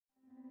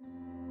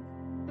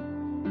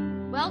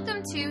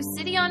Welcome to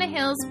City on a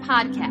Hill's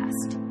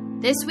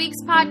podcast. This week's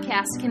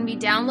podcast can be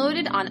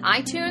downloaded on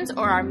iTunes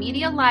or our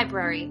media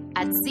library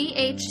at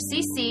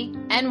chccny.com.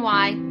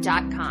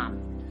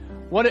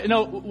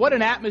 What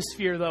an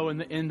atmosphere, though,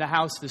 in the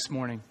house this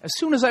morning. As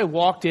soon as I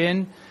walked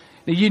in,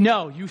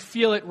 you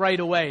feel it right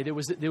away. There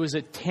was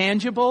a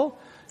tangible,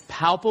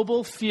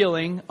 palpable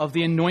feeling of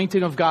the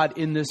anointing of God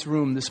in this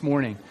room this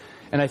morning.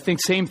 And I think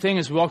same thing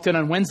as we walked in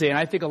on Wednesday. And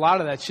I think a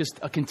lot of that's just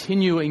a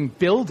continuing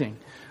building,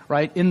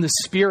 right, in the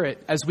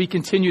Spirit as we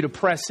continue to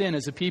press in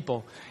as a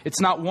people.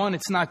 It's not one,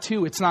 it's not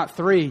two, it's not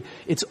three.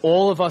 It's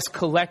all of us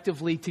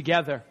collectively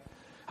together.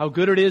 How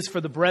good it is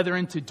for the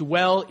brethren to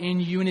dwell in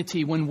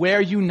unity. When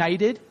we're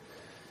united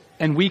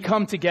and we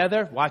come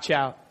together, watch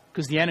out,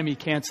 because the enemy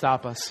can't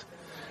stop us.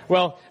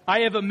 Well, I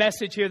have a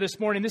message here this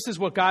morning. This is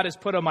what God has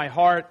put on my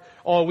heart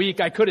all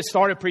week. I could have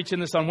started preaching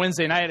this on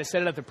Wednesday, and I had to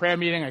set it at the prayer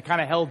meeting. I kind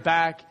of held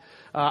back.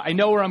 I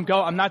know where I'm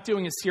going. I'm not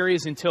doing a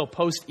series until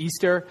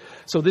post-Easter.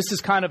 So this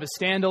is kind of a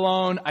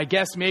standalone. I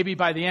guess maybe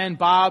by the end,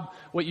 Bob,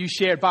 what you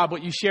shared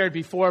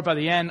before, by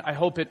the end, I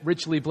hope it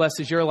richly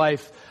blesses your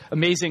life.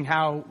 Amazing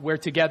how we're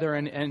together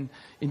and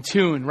in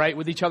tune, right,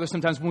 with each other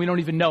sometimes when we don't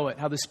even know it,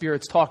 how the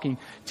Spirit's talking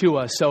to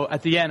us. So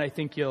at the end, I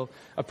think you'll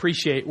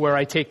appreciate where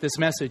I take this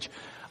message.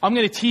 I'm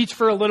going to teach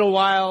for a little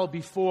while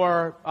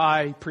before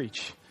I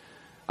preach.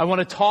 I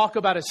want to talk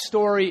about a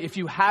story. If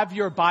you have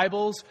your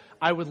Bibles,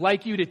 I would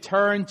like you to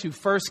turn to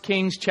 1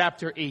 Kings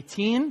chapter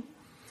 18.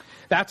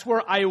 That's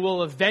where I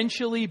will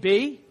eventually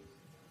be.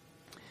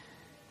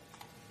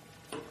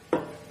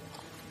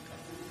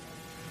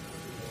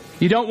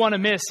 You don't want to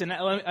miss, and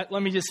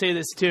let me just say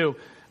this too.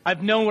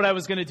 I've known what I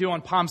was going to do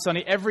on Palm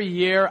Sunday. Every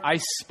year I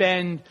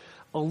spend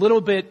a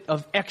little bit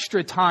of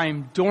extra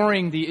time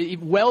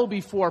well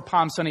before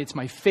Palm Sunday. It's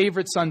my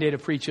favorite Sunday to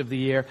preach of the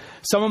year.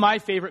 Some of my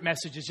favorite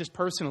messages, just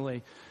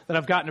personally, that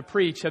I've gotten to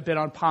preach have been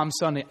on Palm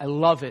Sunday. I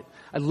love it.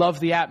 I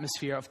love the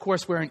atmosphere. Of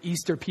course, we're an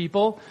Easter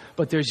people,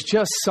 but there's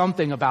just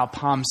something about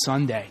Palm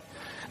Sunday.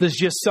 There's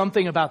just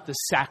something about the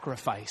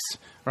sacrifice,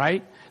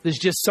 right? There's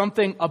just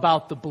something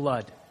about the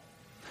blood.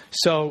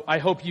 So I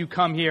hope you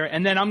come here.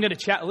 And then I'm going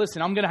to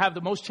I'm going to have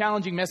the most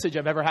challenging message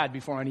I've ever had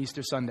before on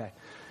Easter Sunday.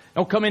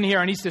 Don't come in here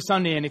on Easter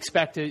Sunday and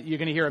expect you're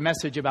going to hear a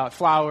message about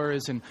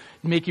flowers and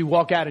make you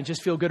walk out and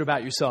just feel good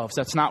about yourselves.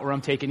 That's not where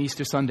I'm taking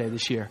Easter Sunday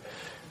this year.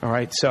 All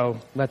right,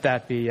 so let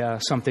that be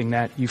something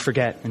that you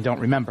forget and don't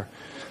remember.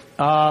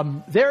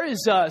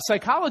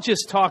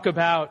 Psychologists talk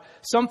about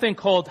something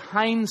called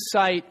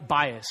hindsight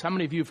bias. How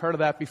many of you have heard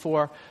of that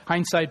before?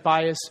 Hindsight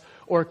bias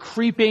or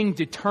creeping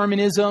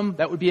determinism.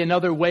 That would be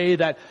another way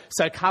that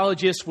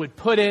psychologists would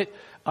put it.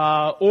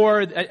 Or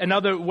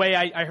another way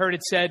I heard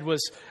it said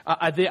was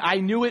the I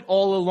knew it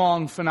all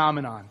along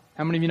phenomenon.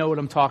 How many of you know what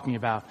I'm talking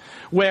about?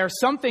 Where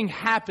something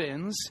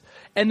happens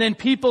and then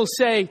people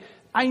say,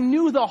 I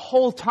knew the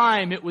whole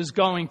time it was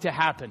going to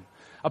happen.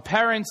 A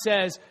parent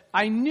says,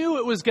 I knew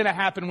it was going to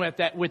happen with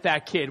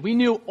that kid. We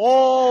knew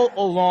all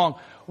along.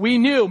 We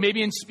knew,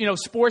 maybe in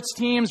sports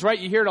teams, right?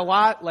 You hear it a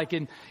lot, like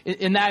in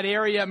that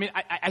area. I mean,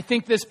 I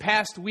think this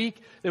past week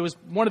there was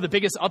one of the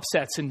biggest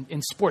upsets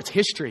in sports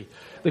history.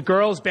 The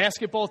girls'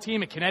 basketball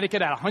team at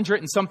Connecticut had a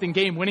 100-and-something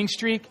game winning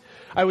streak.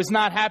 I was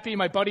not happy.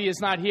 My buddy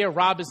is not here.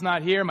 Rob is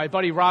not here. My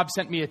buddy Rob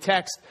sent me a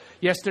text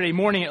yesterday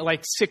morning at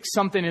like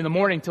 6-something in the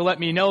morning to let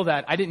me know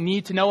that. I didn't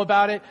need to know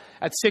about it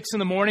at 6 in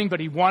the morning, but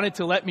he wanted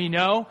to let me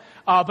know.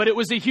 But it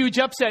was a huge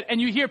upset. And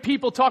you hear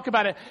people talk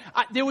about it.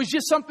 There was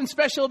just something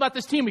special about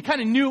this team. We kind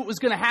of knew it was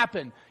going to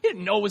happen. You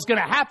didn't know it was going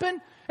to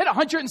happen. They had a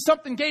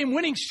 100-and-something game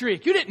winning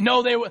streak. You didn't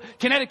know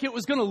Connecticut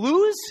was going to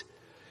lose.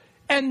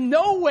 And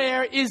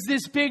nowhere is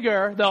this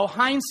bigger, though,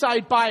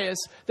 hindsight bias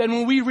than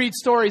when we read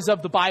stories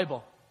of the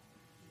Bible,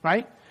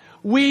 right?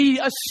 We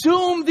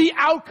assume the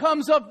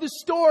outcomes of the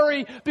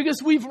story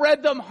because we've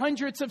read them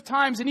hundreds of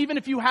times. And even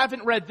if you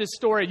haven't read this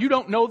story, you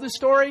don't know the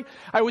story,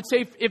 I would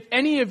say if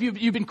any of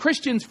you've been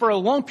Christians for a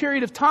long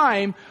period of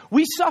time,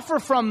 we suffer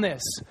from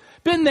this.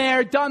 Been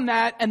there, done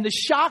that, and the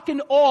shock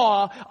and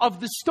awe of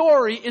the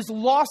story is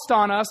lost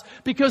on us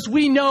because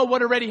we know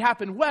what already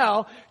happened.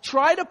 Well,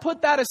 try to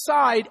put that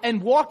aside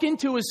and walk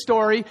into a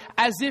story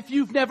as if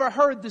you've never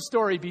heard the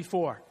story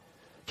before.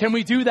 Can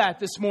we do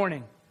that this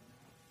morning?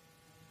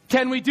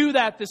 Can we do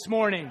that this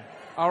morning?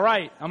 All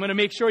right, I'm going to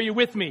make sure you're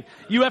with me.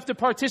 You have to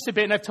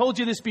participate, and I've told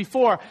you this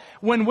before.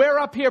 When we're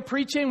up here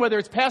preaching, whether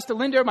it's Pastor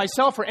Linda,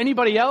 myself, or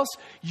anybody else,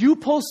 you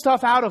pull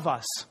stuff out of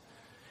us.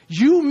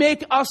 You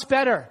make us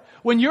better.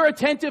 When you're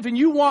attentive and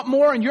you want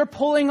more and you're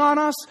pulling on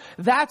us,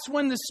 that's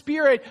when the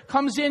Spirit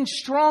comes in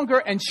stronger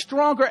and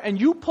stronger and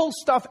you pull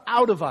stuff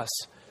out of us.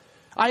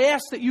 I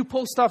ask that you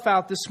pull stuff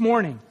out this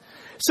morning.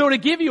 So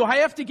I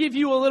have to give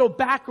you a little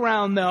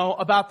background, though,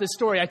 about this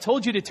story. I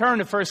told you to turn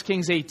to 1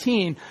 Kings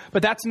 18,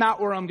 but that's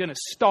not where I'm going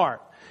to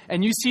start.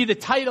 And you see the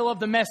title of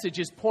the message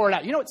is Pour It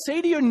Out. You know what?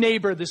 Say to your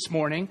neighbor this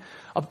morning,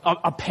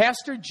 a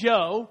Pastor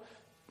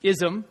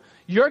Joe-ism,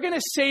 you're going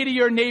to say to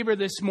your neighbor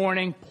this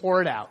morning,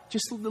 pour it out.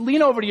 Just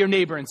lean over to your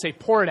neighbor and say,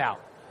 pour it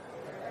out.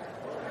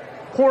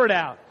 Pour it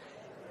out.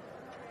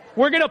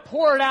 We're going to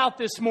pour it out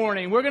this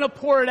morning. We're going to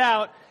pour it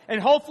out.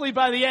 and hopefully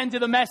by the end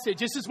of the message,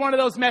 this is one of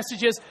those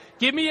messages,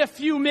 give me a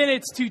few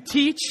minutes to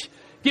teach.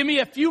 Give me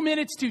a few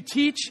minutes to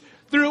teach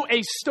through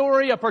a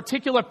story, a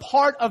particular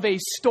part of a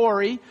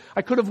story.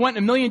 I could have went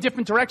in a million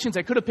different directions.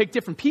 I could have picked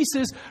different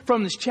pieces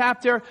from this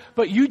chapter,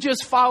 but you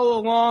just follow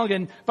along,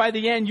 and by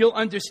the end, you'll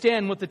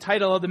understand what the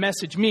title of the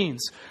message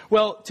means.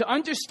 Well, to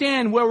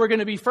understand where we're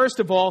going to be,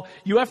 first of all,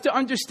 you have to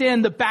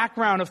understand the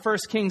background of 1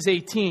 Kings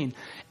 18.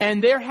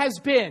 And there has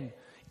been,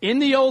 in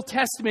the Old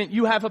Testament,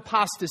 you have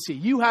apostasy.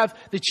 You have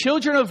the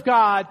children of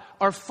God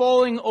are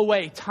falling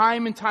away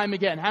time and time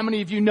again. How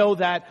many of you know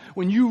that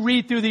when you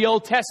read through the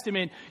Old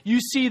Testament, you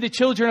see the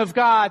children of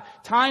God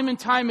time and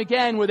time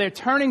again where they're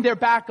turning their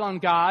back on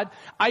God.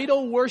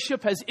 Idol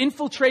worship has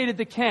infiltrated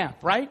the camp,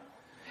 right?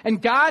 And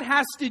God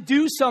has to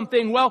do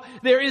something. Well,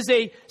 there is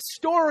a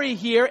story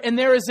here, and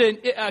there is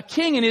a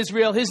king in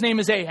Israel. His name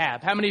is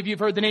Ahab. How many of you have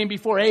heard the name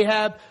before?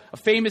 Ahab, a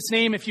famous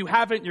name. If you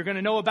haven't, you're going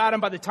to know about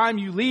him by the time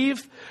you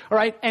leave. All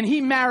right. And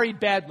he married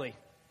badly.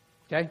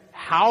 Okay.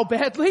 How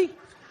badly?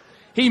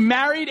 He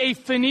married a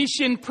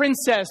Phoenician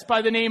princess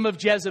by the name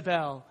of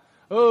Jezebel.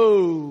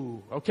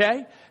 Oh,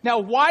 okay. Now,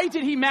 why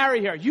did he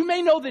marry her? You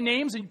may know the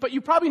names, but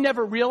you probably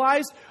never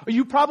realized, or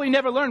you probably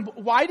never learned,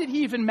 why did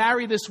he even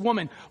marry this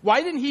woman?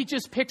 Why didn't he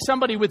just pick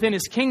somebody within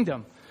his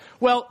kingdom?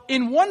 Well,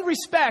 in one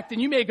respect,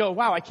 and you may go,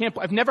 wow,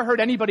 I've never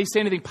heard anybody say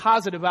anything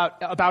positive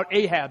about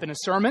Ahab in a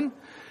sermon.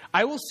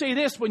 I will say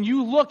this, when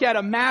you look at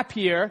a map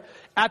here,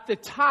 at the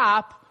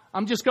top,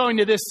 I'm just going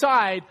to this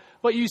side,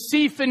 but you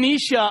see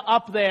Phoenicia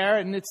up there,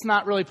 and it's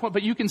not really,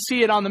 but you can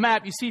see it on the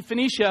map. You see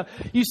Phoenicia.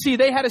 You see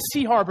they had a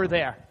sea harbor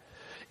there.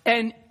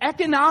 And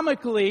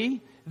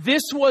economically,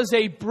 this was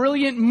a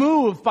brilliant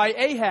move by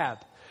Ahab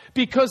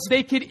because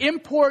they could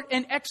import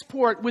and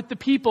export with the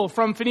people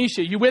from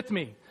Phoenicia. You with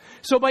me?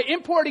 So by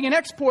importing and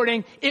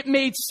exporting, it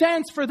made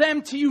sense for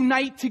them to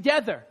unite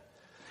together.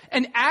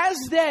 And as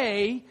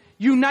they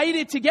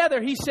united together,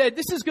 he said,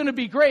 this is going to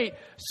be great.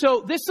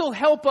 So this will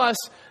help us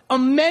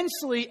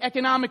immensely,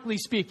 economically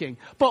speaking.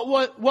 But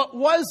what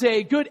was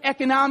a good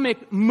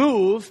economic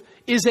move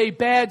is a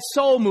bad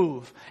soul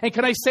move. And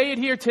can I say it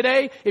here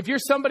today? If you're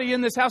somebody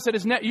in this house that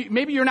is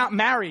maybe you're not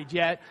married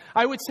yet,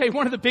 I would say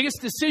one of the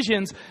biggest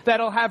decisions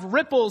that'll have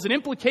ripples and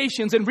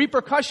implications and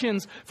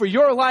repercussions for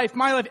your life,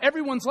 my life,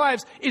 everyone's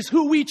lives, is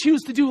who we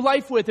choose to do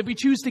life with if we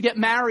choose to get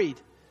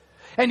married.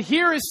 And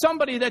here is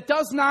somebody that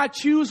does not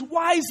choose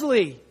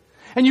wisely.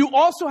 And you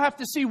also have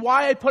to see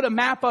why I put a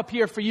map up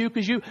here for you,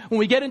 because when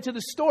we get into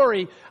the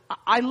story,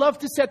 I love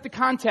to set the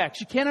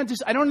context. I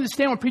don't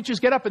understand when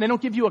preachers get up and they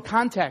don't give you a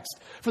context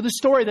for the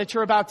story that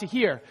you're about to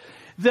hear.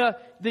 The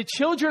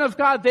children of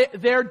God,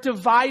 they're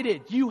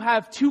divided. You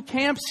have two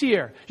camps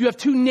here. You have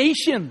two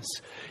nations.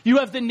 You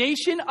have the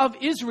nation of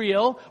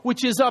Israel,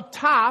 which is up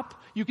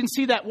top. You can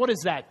see that. What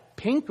is that?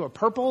 Pink or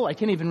purple? I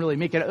can't even really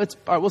make it.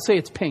 We'll say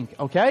it's pink.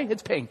 Okay?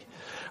 It's pink.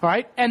 All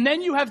right? And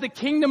then you have the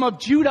kingdom of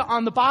Judah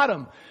on the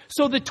bottom.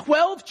 So the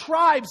 12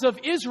 tribes of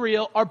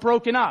Israel are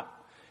broken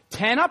up.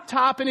 10 up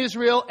top in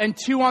Israel and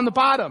 2 on the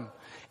bottom.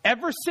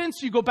 Ever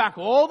since you go back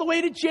all the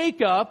way to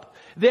Jacob,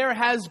 there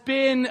has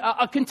been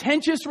a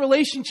contentious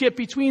relationship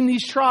between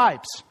these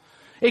tribes.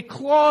 A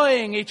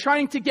clawing, a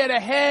trying to get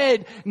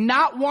ahead,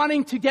 not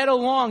wanting to get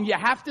along. You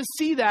have to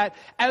see that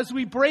as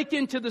we break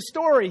into the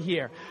story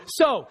here.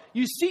 So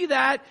you see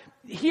that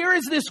here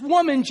is this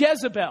woman,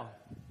 Jezebel.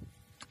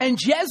 And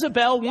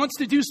Jezebel wants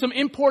to do some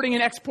importing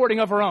and exporting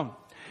of her own.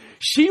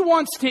 She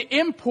wants to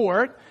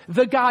import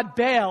the god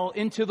Baal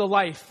into the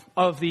life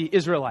of the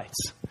Israelites.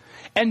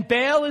 And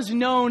Baal is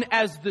known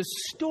as the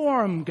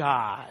storm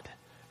god,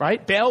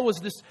 right? Baal was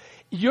this.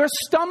 Your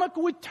stomach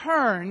would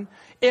turn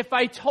if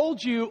I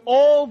told you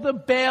all the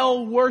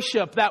Baal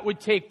worship that would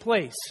take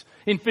place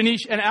in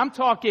Phoenicia. And I'm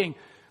talking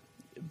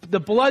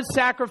the blood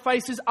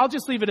sacrifices. I'll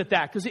just leave it at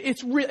that because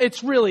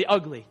it's really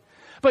ugly.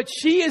 But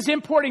she is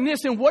importing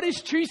this. And what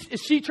is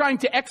she trying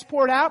to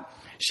export out?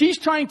 She's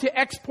trying to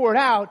export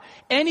out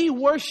any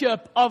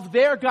worship of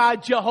their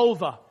God,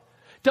 Jehovah.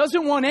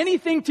 Doesn't want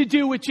anything to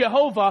do with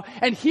Jehovah.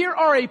 And here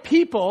are a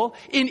people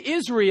in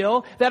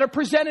Israel that are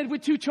presented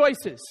with two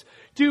choices.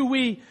 Do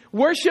we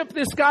worship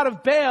this God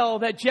of Baal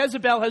that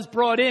Jezebel has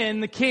brought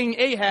in, the king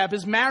Ahab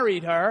has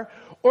married her,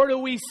 or do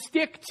we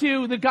stick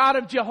to the God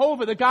of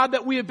Jehovah, the God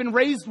that we have been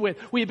raised with?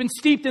 We have been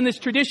steeped in this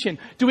tradition.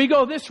 Do we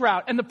go this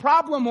route? And the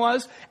problem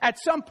was, at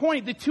some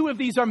point, the two of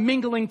these are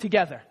mingling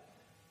together.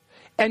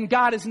 And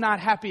God is not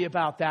happy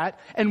about that.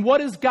 And what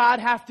does God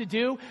have to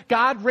do?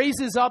 God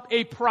raises up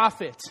a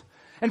prophet.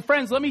 And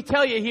friends, let me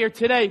tell you here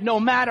today, no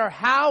matter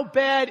how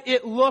bad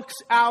it looks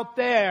out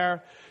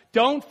there,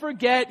 don't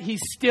forget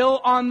he's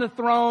still on the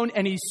throne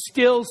and he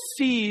still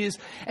sees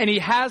and he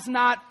has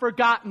not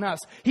forgotten us.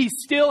 He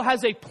still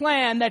has a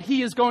plan that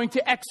he is going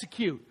to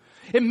execute.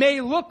 It may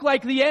look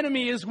like the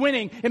enemy is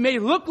winning. It may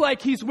look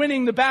like he's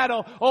winning the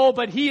battle. Oh,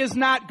 but he is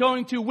not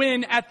going to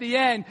win at the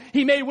end.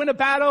 He may win a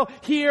battle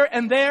here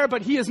and there,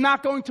 but he is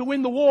not going to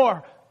win the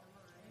war.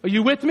 Are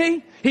you with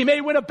me? He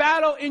may win a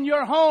battle in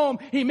your home.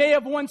 He may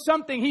have won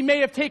something. He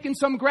may have taken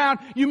some ground.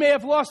 You may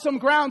have lost some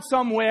ground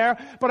somewhere.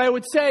 But I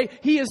would say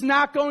he is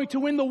not going to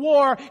win the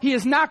war. He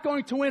is not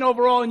going to win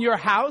overall in your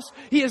house.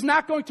 He is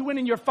not going to win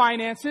in your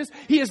finances.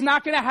 He is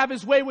not going to have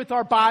his way with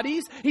our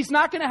bodies. He's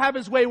not going to have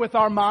his way with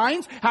our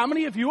minds. How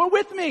many of you are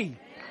with me?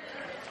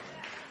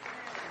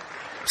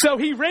 So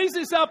he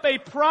raises up a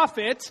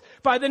prophet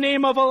by the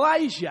name of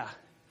Elijah.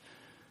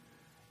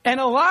 And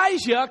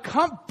Elijah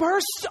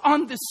bursts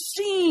on the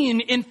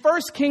scene in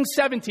 1 Kings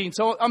 17.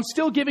 So I'm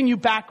still giving you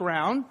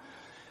background.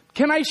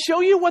 Can I show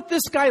you what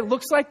this guy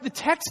looks like? The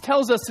text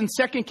tells us in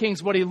 2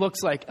 Kings what he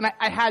looks like. And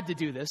I had to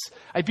do this.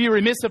 I'd be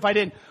remiss if I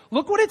didn't.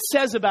 Look what it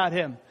says about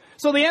him.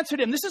 So they answered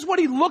him, this is what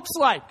he looks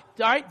like.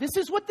 All right, this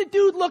is what the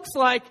dude looks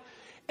like.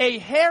 A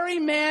hairy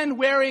man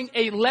wearing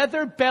a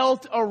leather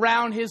belt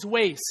around his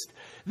waist.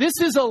 This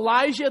is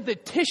Elijah the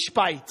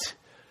Tishbite.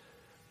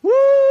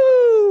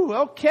 Woo!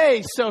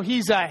 Okay, so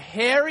he's a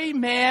hairy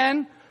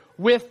man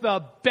with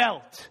a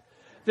belt.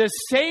 The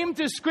same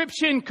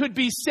description could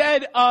be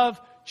said of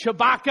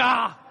Chewbacca.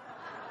 I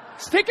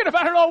was thinking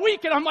about it all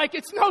week, and I'm like,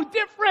 it's no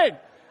different.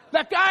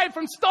 That guy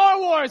from Star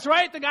Wars,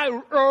 right? The guy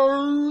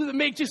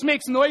that just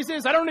makes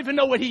noises. I don't even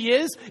know what he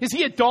is. Is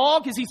he a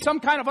dog? Is he some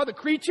kind of other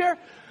creature?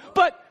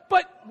 But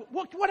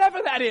whatever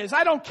that is,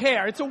 I don't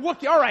care. It's a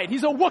Wookiee. All right,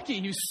 he's a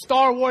Wookiee, you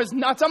Star Wars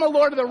nuts. I'm a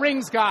Lord of the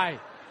Rings guy.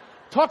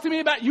 Talk to me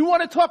about, you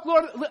want to talk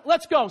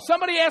let's go.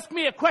 Somebody ask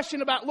me a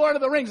question about Lord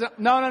of the Rings.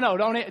 No,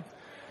 don't.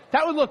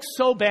 That would look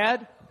so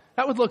bad.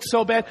 That would look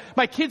so bad.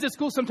 My kids at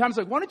school sometimes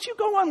are like, why don't you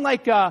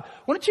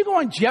go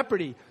on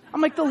Jeopardy?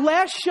 I'm like, the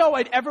last show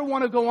I'd ever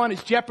want to go on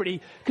is Jeopardy,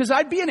 because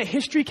I'd be in a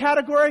history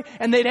category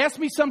and they'd ask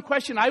me some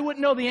question, I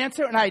wouldn't know the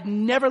answer, and I'd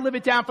never live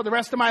it down for the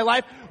rest of my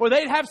life. Or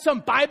they'd have some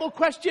Bible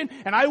question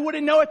and I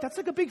wouldn't know it. That's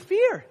like a big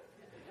fear,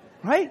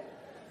 right?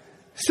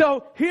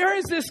 So here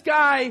is this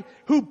guy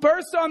who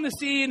bursts on the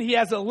scene. He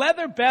has a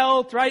leather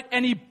belt, right?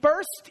 And he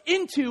burst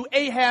into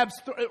Ahab's,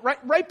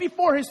 right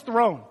before his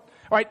throne.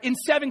 All right, in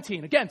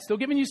 17. Again, still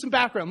giving you some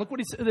background. Look what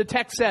the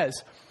text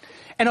says.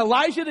 And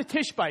Elijah the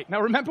Tishbite.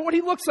 Now remember what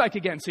he looks like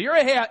again. So you're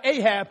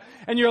Ahab,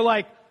 and you're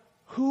like,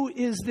 who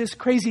is this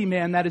crazy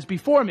man that is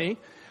before me?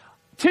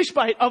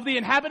 Tishbite of the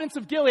inhabitants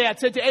of Gilead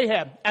said to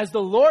Ahab, as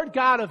the Lord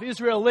God of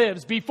Israel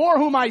lives, before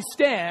whom I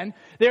stand,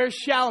 there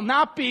shall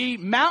not be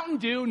mountain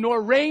dew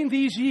nor rain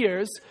these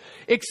years,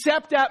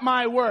 except at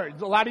my word.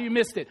 A lot of you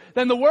missed it.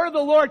 Then the word of the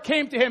Lord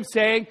came to him,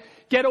 saying,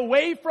 get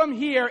away from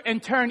here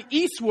and turn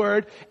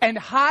eastward and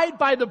hide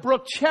by the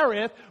brook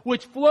Cherith,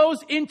 which flows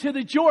into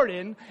the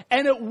Jordan.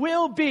 And it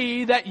will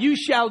be that you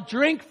shall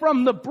drink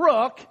from the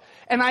brook,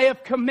 and I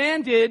have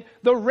commanded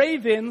the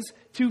ravens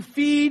to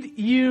feed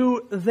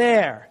you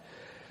there.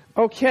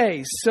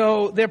 Okay,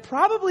 so they're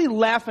probably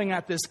laughing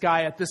at this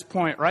guy at this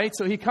point, right?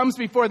 So he comes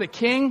before the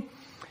king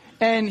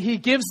and he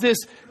gives this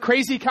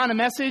crazy kind of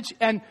message.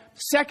 And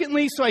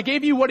secondly, so I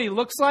gave you what he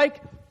looks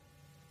like.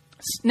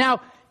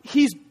 Now,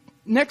 he's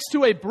next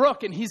to a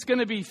brook and he's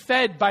going to be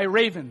fed by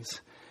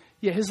ravens.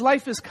 Yeah, his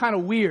life is kind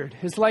of weird.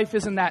 His life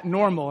isn't that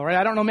normal, right?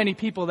 I don't know many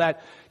people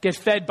that get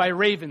fed by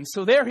ravens.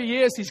 So there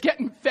he is. He's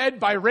getting fed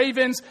by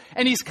ravens,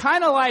 and he's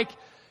kind of like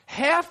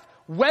half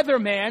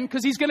weatherman,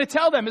 because he's going to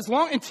tell them,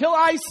 until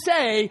I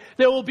say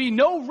there will be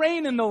no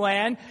rain in the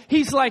land.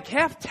 He's like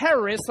half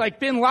terrorist, like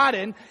Bin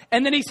Laden,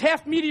 and then he's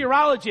half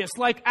meteorologist,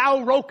 like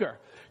Al Roker.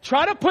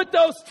 Try to put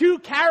those two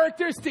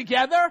characters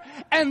together,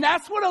 and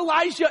that's what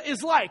Elijah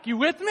is like. You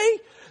with me?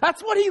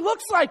 That's what he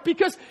looks like,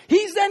 because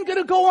he's then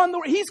going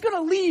to he's going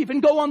to leave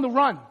and go on the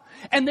run.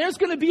 And there's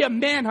going to be a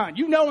manhunt.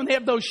 You know when they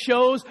have those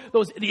shows,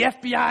 the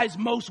FBI's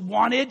Most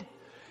Wanted?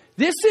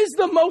 This is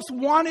the most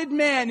wanted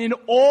man in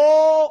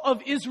all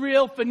of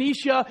Israel,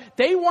 Phoenicia.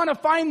 They want to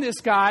find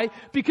this guy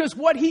because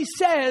what he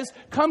says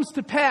comes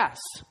to pass.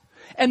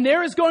 And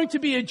there is going to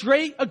be a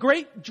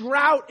great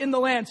drought in the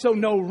land. So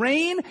no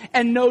rain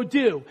and no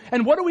dew.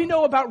 And what do we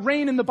know about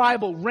rain in the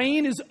Bible?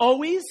 Rain is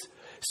always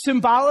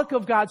symbolic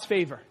of God's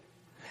favor.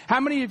 How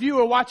many of you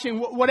are watching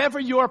whatever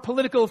your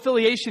political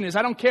affiliation is?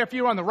 I don't care if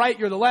you're on the right,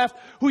 you're the left,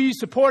 who you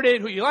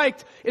supported, who you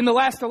liked in the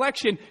last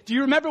election. Do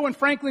you remember when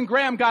Franklin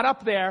Graham got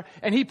up there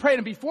and he prayed?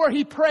 And before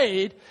he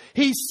prayed,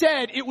 he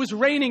said it was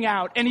raining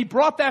out. And he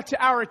brought that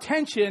to our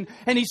attention.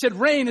 And he said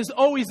rain is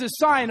always a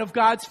sign of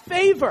God's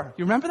favor.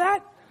 You remember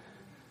that?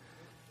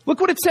 Look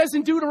what it says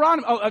in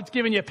Deuteronomy. Oh, I've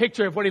given you a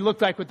picture of what he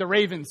looked like with the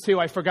ravens too.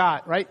 I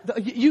forgot, right?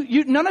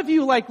 None of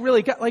you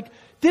really got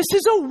this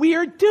is a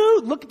weird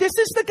dude. Look, this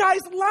is the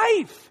guy's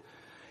life.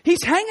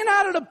 He's hanging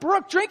out at a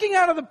brook, drinking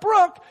out of the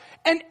brook,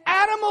 and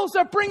animals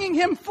are bringing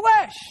him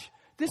flesh.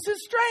 This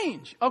is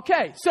strange.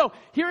 Okay, so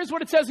here is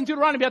what it says in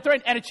Deuteronomy.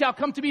 And it shall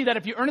come to me that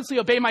if you earnestly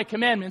obey my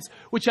commandments,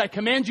 which I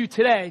command you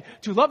today,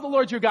 to love the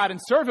Lord your God and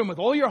serve him with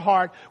all your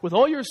heart, with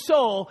all your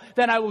soul,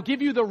 then I will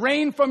give you the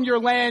rain from your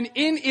land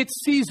in its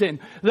season,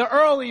 the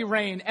early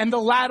rain and the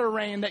latter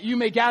rain, that you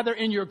may gather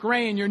in your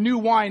grain, your new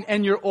wine,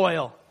 and your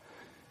oil.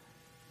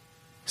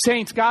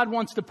 Saints, God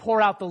wants to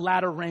pour out the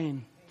latter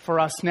rain for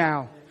us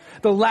now.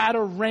 The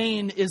latter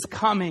rain is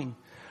coming.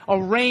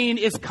 a rain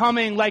is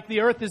coming like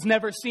the earth has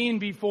never seen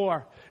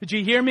before. Did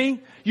you hear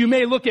me? You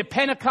may look at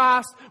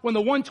Pentecost when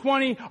the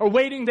 120 are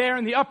waiting there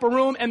in the upper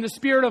room and the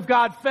Spirit of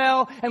God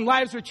fell and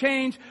lives were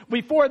changed.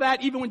 Before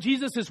that, even when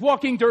Jesus is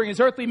walking during his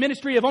earthly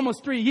ministry of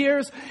almost 3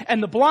 years,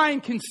 and the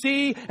blind can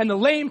see and the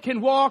lame can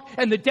walk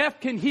and the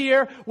deaf can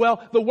hear,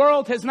 well, the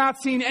world has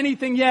not seen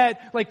anything yet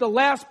like the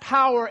last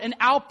power and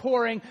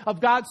outpouring of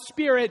God's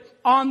Spirit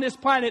on this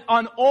planet.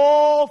 On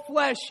all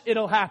flesh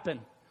it'll happen.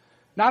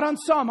 Not on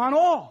some, on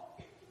all.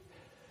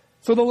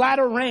 So the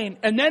latter rain.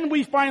 And then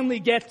you finally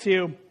get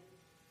to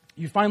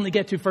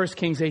 1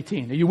 Kings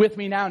 18. Are you with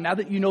me now? Now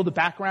that you know the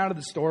background of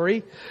the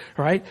story,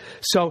 right?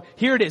 So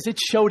here it is.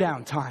 It's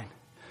showdown time.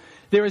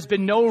 There has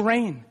been no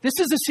rain. This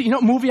is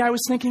what movie I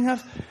was thinking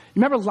of? You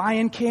remember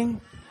Lion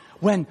King?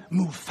 When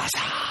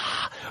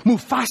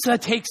Mufasa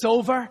takes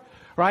over,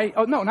 right?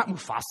 Oh, no, not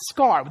Mufasa.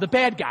 Scar, the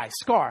bad guy,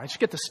 Scar. I should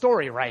get the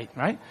story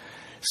right?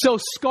 So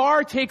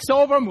Scar takes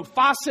over.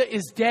 Mufasa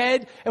is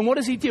dead. And what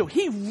does he do?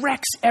 He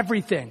wrecks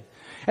everything.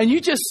 And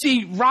you just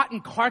see rotten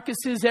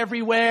carcasses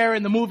everywhere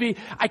in the movie.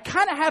 I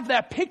kind of have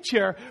that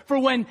picture for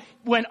when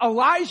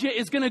Elijah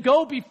is going to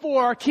go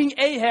before King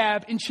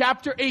Ahab in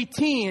chapter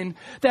 18,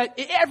 that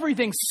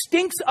everything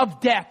stinks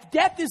of death.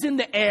 Death is in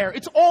the air.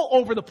 It's all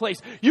over the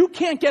place. You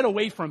can't get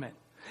away from it.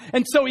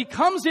 And so he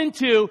comes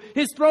into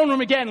his throne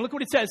room again. Look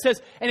what it says. It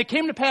says, and it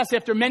came to pass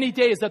after many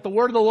days that the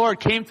word of the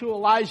Lord came to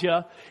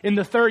Elijah in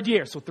the 3rd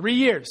year. So 3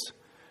 years.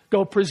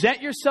 Go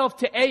present yourself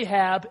to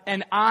Ahab,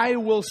 and I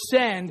will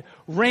send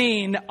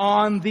rain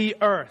on the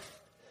earth.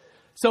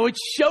 So it's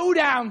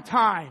showdown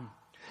time.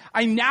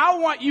 I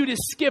now want you to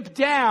skip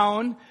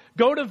down,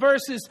 go to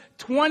verses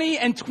 20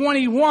 and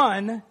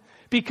 21,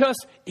 because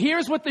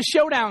here's what the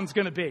showdown's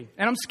going to be.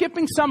 And I'm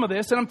skipping some of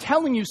this, and I'm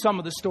telling you some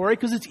of the story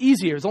because it's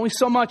easier. There's only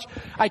so much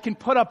I can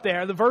put up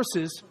there, the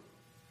verses,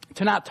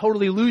 to not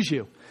totally lose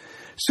you.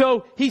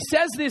 So he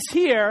says this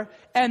here,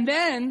 and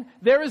then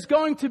there is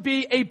going to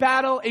be a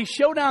battle, a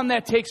showdown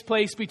that takes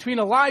place between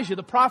Elijah,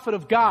 the prophet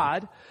of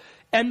God,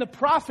 and the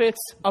prophets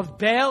of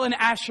Baal and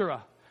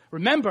Asherah.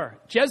 Remember,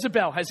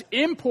 Jezebel has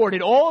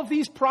imported all of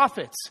these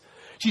prophets.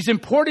 She's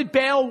imported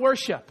Baal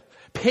worship,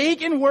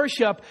 pagan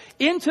worship,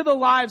 into the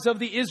lives of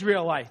the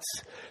Israelites.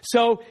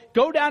 So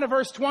go down to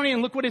verse 20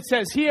 and look what it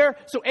says here.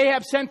 So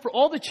Ahab sent for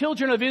all the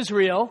children of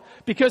Israel,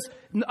 because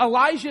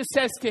Elijah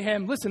says to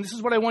him, listen, this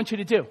is what I want you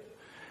to do.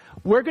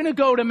 We're going to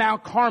go to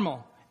Mount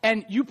Carmel.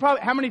 And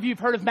how many of you have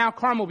heard of Mount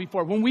Carmel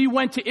before? When we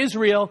went to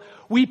Israel,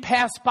 we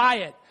passed by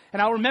it.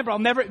 And you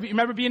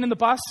remember being in the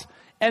bus?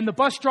 And the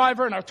bus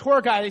driver and our tour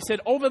guide, they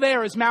said, over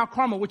there is Mount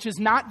Carmel, which is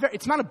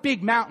it's not a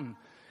big mountain.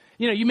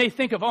 You may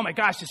think of, oh my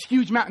gosh, this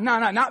huge mountain.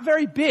 No, not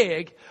very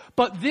big.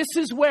 But this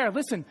is where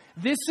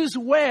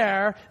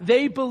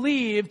they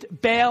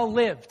believed Baal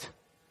lived.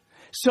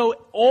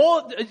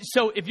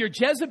 So if you're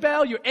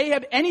Jezebel, you're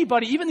Ahab,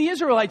 anybody, even the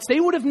Israelites, they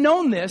would have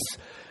known this.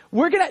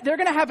 They're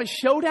going to have a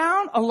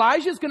showdown.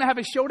 Elijah's going to have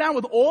a showdown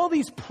with all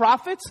these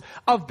prophets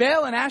of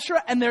Baal and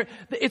Asherah, and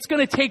it's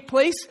going to take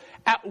place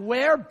at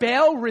where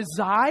Baal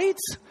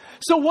resides.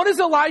 So what is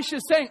Elisha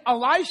saying?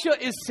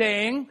 Elisha is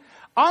saying,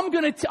 I'm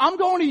going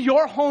to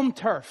your home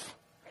turf.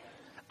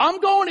 I'm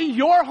going to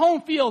your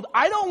home field.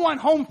 I don't want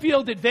home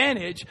field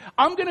advantage.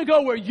 I'm going to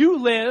go where you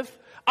live.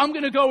 I'm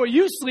going to go where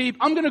you sleep.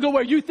 I'm going to go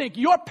where you think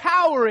your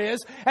power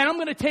is, and I'm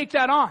going to take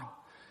that on.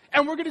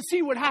 And we're going to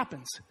see what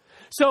happens.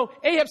 So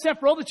Ahab sent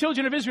for all the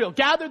children of Israel,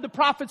 gathered the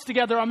prophets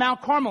together on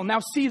Mount Carmel.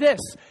 Now see this.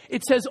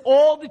 It says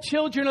all the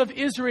children of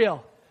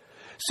Israel.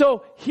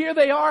 So here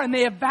they are, and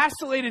they have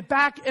vacillated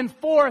back and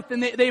forth,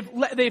 and they've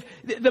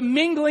the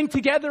mingling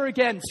together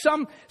again.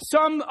 Some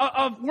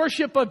of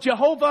worship of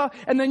Jehovah,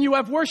 and then you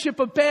have worship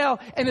of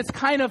Baal, and it's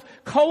kind of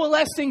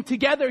coalescing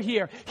together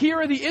here. Here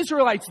are the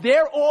Israelites.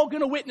 They're all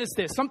going to witness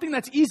this. Something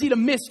that's easy to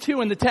miss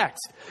too in the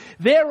text.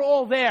 They're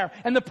all there,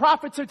 and the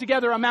prophets are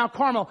together on Mount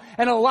Carmel.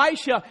 And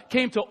Elisha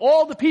came to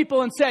all the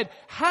people and said,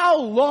 "How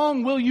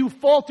long will you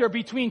falter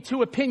between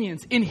two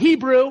opinions?" In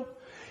Hebrew,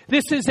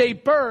 this is a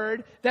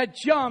bird that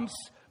jumps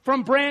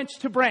from branch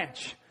to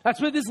branch. That's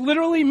what this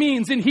literally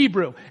means in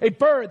Hebrew. A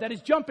bird that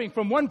is jumping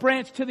from one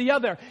branch to the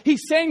other.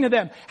 He's saying to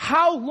them,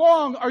 how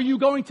long are you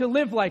going to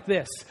live like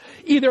this?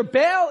 Either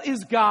Baal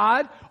is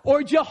God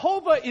or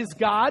Jehovah is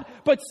God,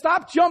 but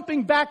stop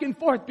jumping back and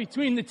forth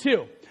between the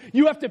two.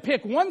 You have to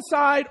pick one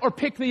side or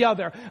pick the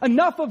other.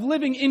 Enough of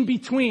living in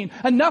between.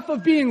 Enough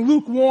of being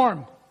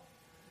lukewarm.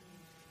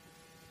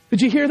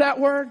 Did you hear that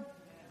word?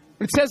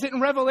 It says it in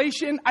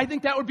Revelation. I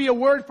think that would be a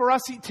word for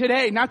us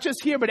today, not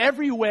just here, but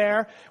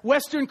everywhere.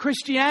 Western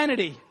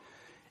Christianity.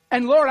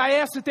 And Lord, I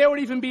ask that there would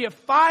even be a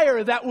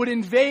fire that would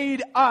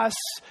invade us,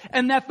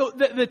 and that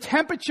the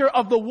temperature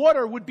of the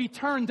water would be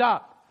turned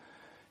up.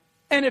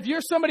 And if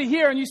you're somebody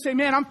here and you say,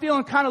 man, I'm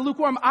feeling kind of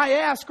lukewarm, I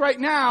ask right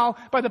now,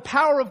 by the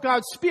power of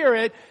God's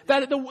Spirit,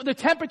 that the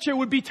temperature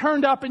would be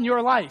turned up in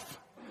your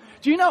life.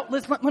 Do you know,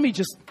 let me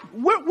just,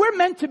 we're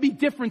meant to be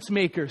difference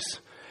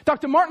makers.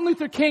 Dr. Martin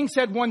Luther King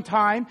said one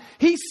time,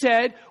 he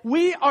said,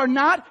 we are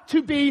not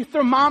to be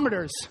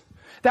thermometers.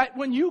 That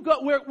when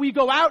we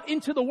go out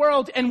into the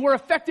world and we're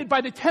affected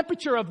by the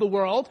temperature of the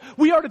world,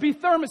 we are to be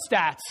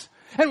thermostats.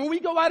 And when we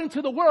go out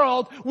into the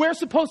world, we're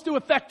supposed to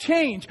affect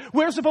change.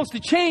 We're supposed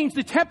to change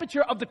the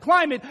temperature of the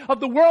climate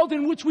of the world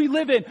in which we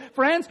live in.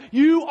 Friends,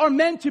 you are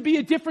meant to be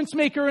a difference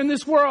maker in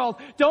this world.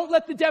 Don't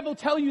let the devil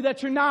tell you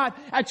that you're not.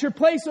 At your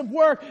place of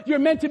work, you're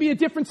meant to be a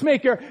difference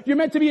maker. You're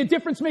meant to be a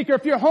difference maker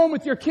if you're home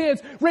with your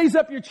kids. Raise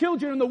up your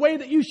children in the way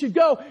that you should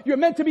go. You're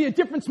meant to be a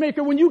difference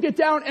maker when you get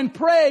down and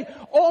pray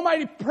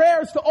almighty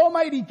prayers to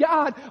Almighty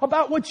God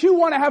about what you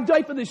want to have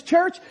life of this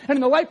church and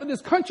in the life of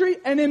this country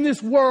and in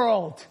this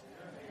world.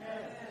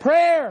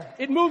 Prayer,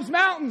 it moves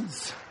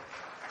mountains.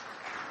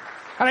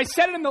 And I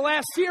said it in the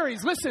last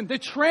series. Listen, the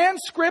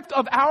transcript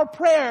of our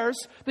prayers,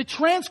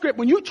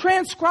 when you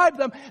transcribe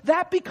them,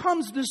 that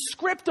becomes the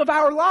script of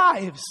our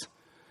lives.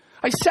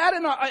 I sat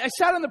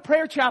in the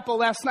prayer chapel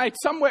last night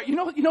somewhere. You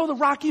know the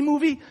Rocky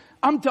movie?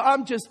 I'll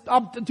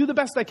do the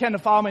best I can to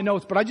follow my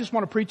notes, but I just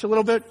want to preach a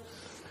little bit.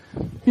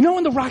 You know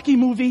in the Rocky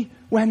movie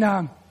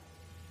when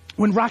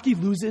Rocky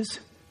loses,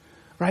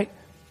 right?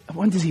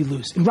 When does he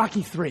lose? In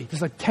Rocky 3.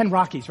 There's like 10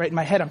 Rockies, right? In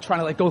my head, I'm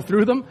trying to go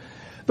through them.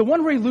 The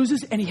one where he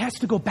loses and he has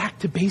to go back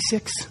to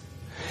basics.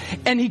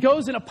 And he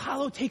goes and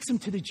Apollo takes him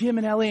to the gym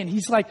in LA and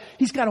he's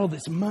got all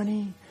this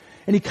money.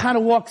 And he kind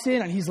of walks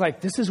in and he's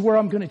like, this is where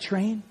I'm going to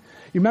train.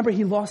 You remember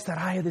he lost that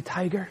eye of the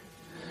tiger?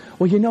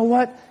 Well, you know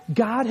what?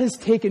 God has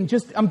taken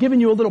I'm giving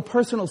you a little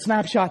personal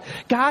snapshot.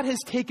 God has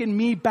taken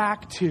me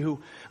back to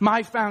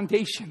my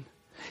foundation.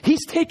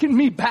 He's taken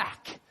me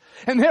back.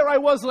 And there I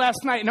was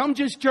last night, and I'm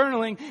just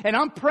journaling, and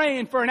I'm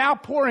praying for an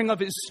outpouring of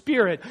His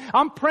Spirit.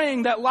 I'm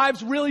praying that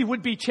lives really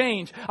would be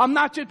changed. I'm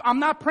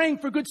not praying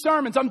for good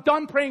sermons. I'm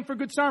done praying for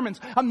good sermons.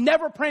 I'm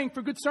never praying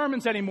for good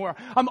sermons anymore.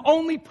 I'm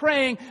only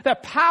praying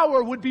that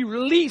power would be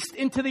released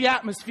into the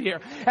atmosphere,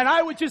 and I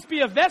would just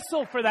be a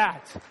vessel for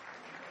that.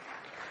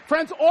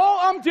 Friends, all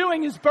I'm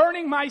doing is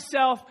burning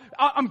myself.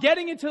 I'm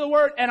getting into the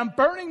Word and I'm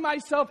burning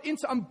myself,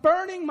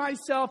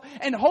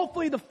 and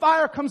hopefully the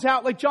fire comes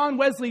out like John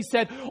Wesley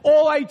said.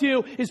 All I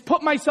do is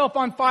put myself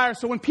on fire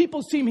so when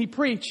people see me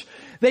preach,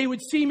 they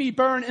would see me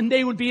burn and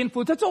they would be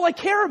influenced. That's all I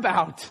care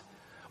about.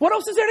 What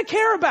else is there to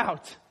care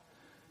about?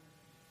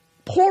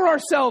 Pour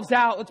ourselves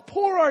out. Let's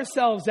pour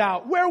ourselves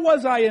out. Where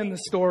was I in the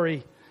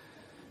story?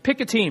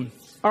 Pick a team.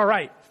 All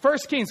right. 1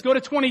 Kings, go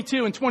to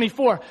 22 and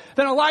 24.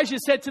 Then Elijah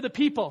said to the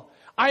people,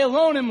 I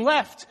alone am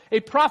left, a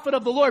prophet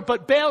of the Lord,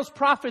 but Baal's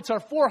prophets are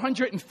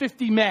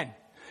 450 men.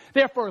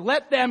 Therefore,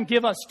 let them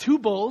give us 2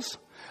 bulls.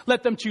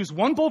 Let them choose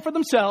 1 bull for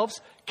themselves,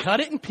 cut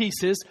it in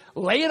pieces,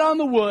 lay it on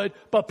the wood,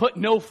 but put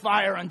no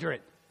fire under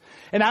it.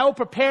 And I will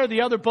prepare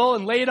the other bull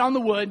and lay it on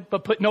the wood,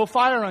 but put no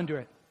fire under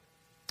it.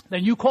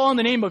 Then you call on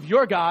the name of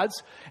your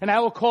gods, and I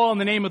will call on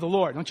the name of the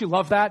Lord. Don't you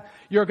love that?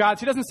 Your gods.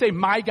 He doesn't say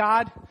my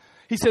God.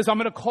 He says, I'm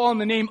going to call on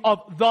the name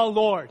of the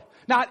Lord.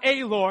 Not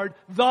a Lord,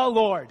 the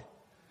Lord.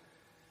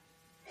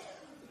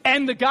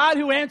 And the God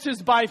who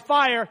answers by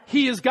fire,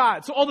 He is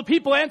God. So all the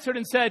people answered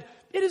and said,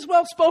 it is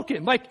well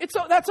spoken.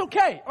 That's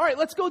okay. All right,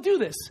 let's go do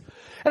this.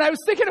 And I was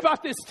thinking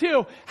about this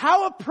too.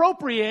 How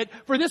appropriate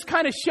for this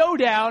kind of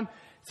showdown.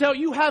 So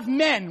you have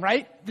men,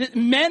 right? The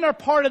men are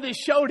part of this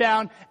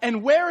showdown.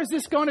 And where is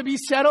this going to be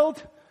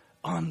settled?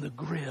 On the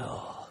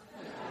grill.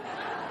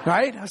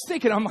 Right? I was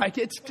thinking, I'm like,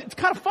 it's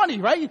kind of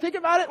funny, right? You think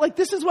about it.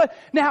 This is what.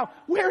 Now,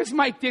 where is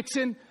Mike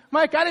Dixon?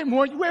 Mike, I didn't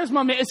warn you. Where's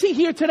my man? Is he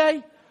here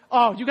today?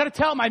 Oh, you got to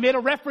tell him I made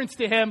a reference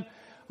to him.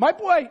 My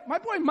boy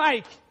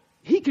Mike,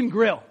 he can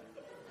grill.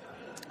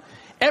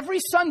 Every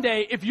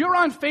Sunday, if you're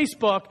on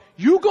Facebook,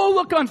 you go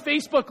look on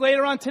Facebook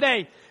later on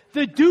today.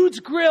 The dude's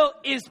grill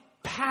is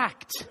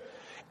packed.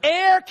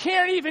 Air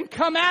can't even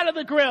come out of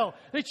the grill.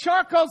 The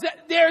charcoal's,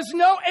 there's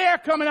no air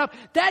coming up.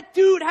 That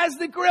dude has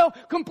the grill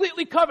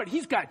completely covered.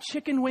 He's got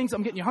chicken wings.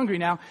 I'm getting you hungry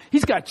now.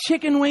 He's got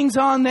chicken wings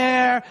on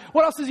there.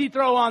 What else does he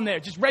throw on there?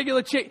 Just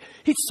regular chicken.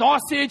 He's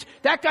sausage.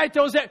 That guy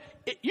throws that.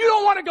 You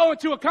don't want to go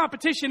into a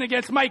competition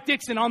against Mike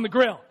Dixon on the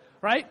grill,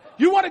 right?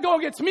 You want to go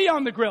against me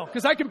on the grill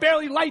because I can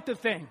barely light the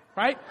thing,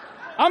 right?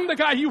 I'm the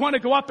guy you want to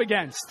go up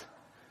against.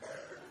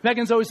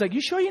 Megan's always like,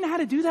 you sure you know how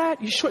to do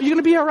that? You sure you're going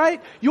to be all right?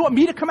 You want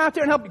me to come out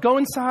there and help you? Go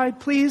inside,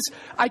 please.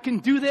 I can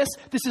do this.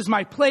 This is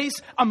my place.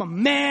 I'm a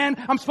man.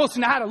 I'm supposed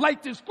to know how to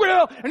light this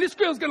grill, and this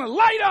grill's going to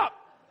light up.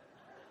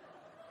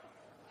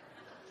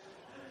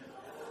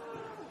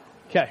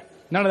 Okay.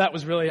 None of that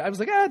was really, I was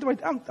like,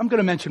 I'm going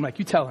to mention Mike.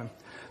 You tell him.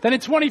 Then in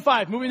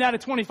 25, moving down to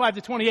 25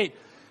 to 28.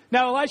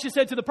 Now Elisha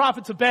said to the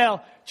prophets of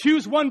Baal,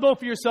 choose 1 bull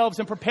for yourselves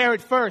and prepare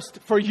it first,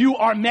 for you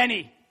are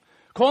many.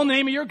 Call on the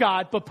name of your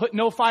God, but put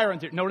no fire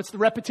under it. Notice the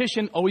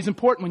repetition, always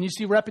important when you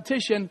see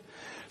repetition.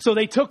 So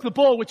they took the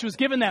bull which was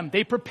given them.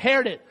 They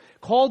prepared it,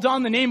 called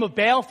on the name of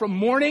Baal from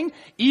morning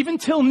even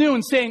till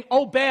noon, saying,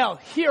 O Baal,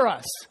 hear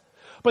us.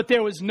 But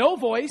there was no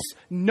voice,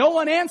 no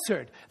one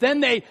answered. Then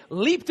they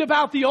leaped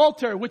about the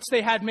altar which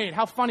they had made.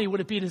 How funny would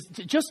it be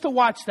just to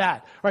watch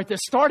that, right? They're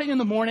starting in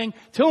the morning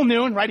till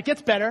noon, right? It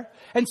gets better.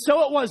 And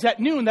so it was at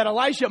noon that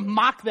Elijah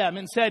mocked them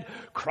and said,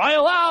 cry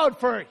aloud,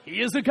 for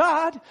he is a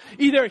God.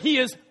 Either he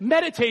is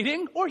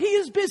meditating, or he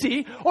is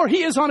busy, or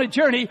he is on a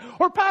journey,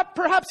 or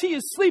perhaps he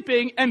is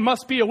sleeping and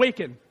must be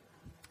awakened.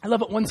 I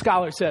love what one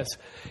scholar says.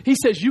 He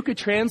says, you could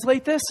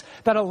translate this,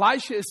 that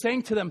Elisha is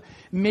saying to them,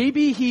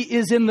 maybe he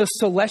is in the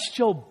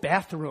celestial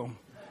bathroom.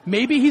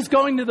 Maybe he's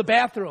going to the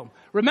bathroom.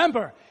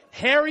 Remember,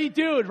 hairy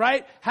dude,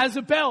 right? Has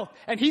a belt,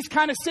 and he's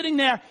kind of sitting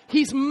there.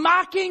 He's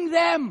mocking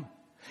them.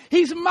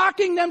 He's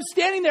mocking them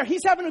standing there.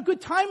 He's having a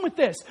good time with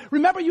this.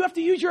 Remember, you have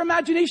to use your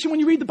imagination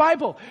when you read the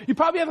Bible. You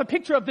probably have a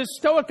picture of this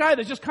stoic guy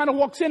that just kind of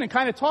walks in and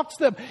kind of talks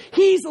to them.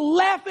 He's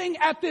laughing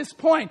at this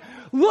point.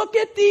 Look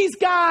at these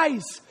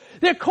guys.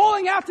 They're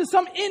calling out to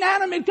some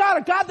inanimate God,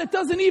 a God that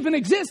doesn't even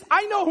exist.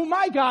 I know who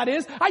my God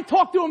is. I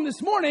talked to him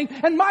this morning,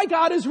 and my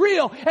God is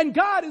real. And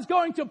God is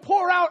going to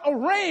pour out a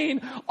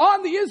rain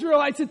on the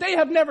Israelites that they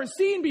have never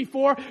seen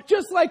before,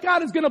 just like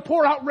God is going to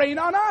pour out rain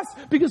on us,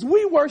 because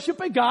we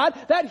worship a God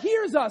that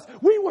hears us.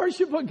 We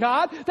worship a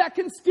God that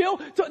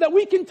that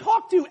we can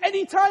talk to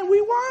anytime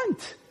we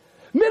want.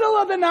 Middle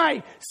of the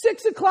night,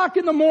 6 o'clock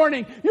in the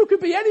morning, you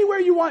could be anywhere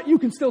you want, you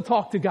can still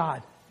talk to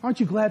God. Aren't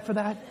you glad for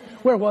that?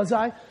 Where was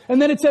I? And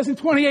then it says in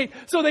 28,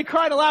 so they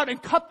cried aloud and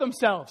cut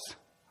themselves.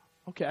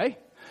 Okay.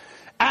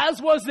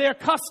 As was their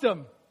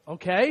custom.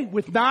 Okay.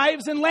 With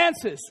knives and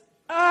lances.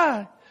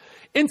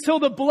 Until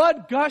the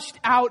blood gushed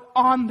out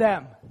on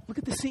them. Look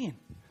at the scene.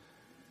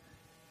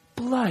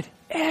 Blood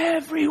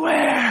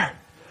everywhere.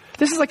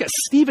 This is like a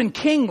Stephen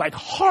King, like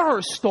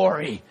horror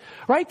story,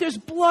 right? There's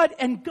blood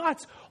and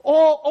guts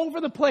all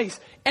over the place.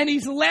 And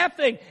he's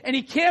laughing and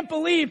he can't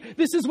believe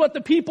this is what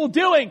the people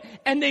doing.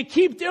 And they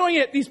keep doing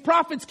it. These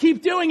prophets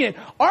keep doing it.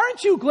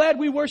 Aren't you glad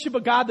we worship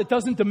a God that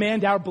doesn't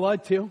demand our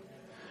blood too?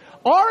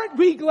 Aren't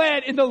we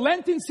glad in the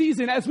Lenten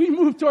season as we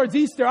move towards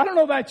Easter? I don't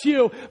know about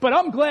you, but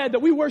I'm glad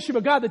that we worship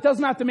a God that does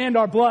not demand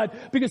our blood,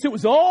 because it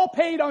was all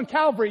paid on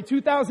Calvary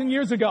 2,000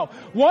 years ago.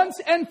 Once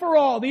and for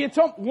all. The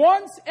atonement,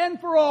 once and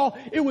for all,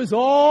 it was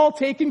all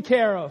taken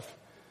care of.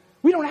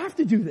 We don't have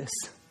to do this.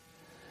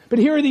 But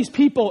here are these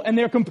people, and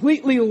they're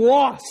completely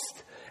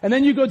lost. And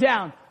then you go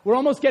down. We're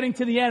almost getting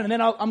to the end, and then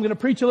I'm going to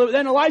preach a little bit.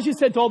 Then Elijah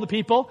said to all the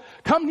people,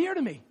 come near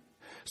to me.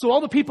 So all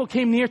the people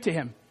came near to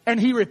him. And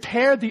he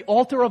repaired the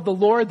altar of the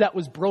Lord that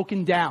was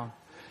broken down.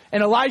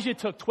 And Elijah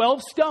took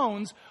 12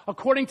 stones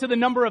according to the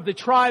number of the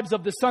tribes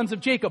of the sons of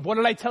Jacob. What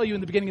did I tell you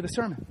in the beginning of the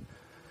sermon?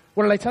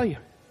 What did I tell you?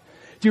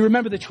 Do you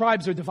remember the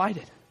tribes are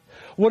divided?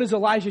 What is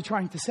Elijah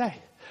trying to say?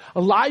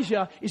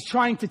 Elijah is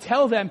trying to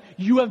tell them,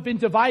 you have been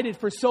divided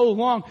for so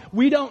long.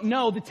 We don't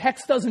know. The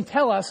text doesn't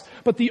tell us,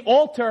 but the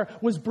altar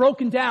was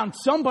broken down.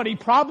 Somebody,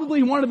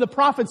 probably one of the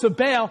prophets of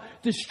Baal,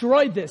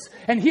 destroyed this.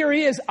 And here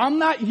he is. I'm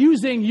not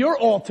using your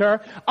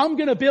altar. I'm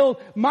going to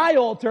build my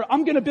altar.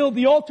 I'm going to build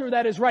the altar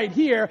that is right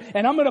here,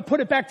 and I'm going to put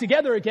it back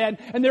together again,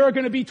 and there are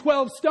going to be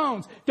 12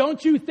 stones.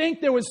 Don't you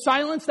think there was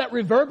silence that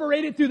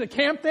reverberated through the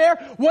camp there?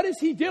 What is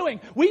he doing?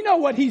 We know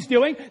what he's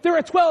doing. There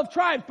are 12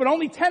 tribes, but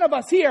only 10 of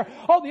us here.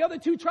 Oh, the other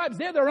 2 tribes,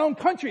 they're their own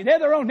country. They're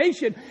their own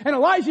nation. And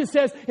Elijah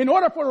says, in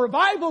order for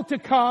revival to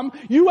come,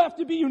 you have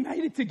to be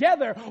united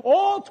together.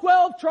 All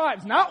 12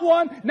 tribes. Not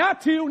 1,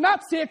 not 2,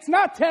 not 6,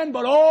 not 10,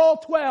 but all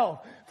 12.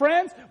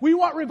 Friends, we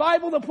want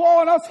revival to fall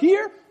on us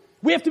here.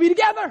 We have to be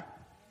together.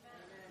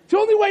 It's the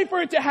only way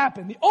for it to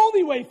happen. The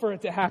only way for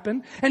it to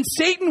happen. And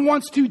Satan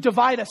wants to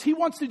divide us. He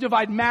wants to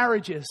divide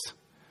marriages.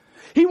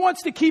 He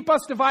wants to keep us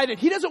divided.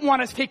 He doesn't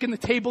want us taking the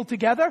table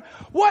together.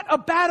 What a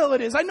battle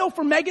it is. I know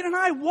for Megan and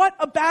I, what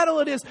a battle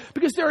it is,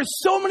 because there are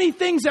so many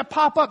things that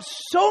pop up,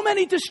 so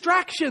many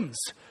distractions.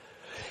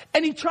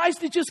 And he tries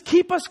to just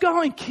keep us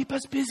going, keep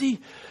us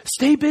busy,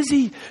 stay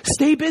busy,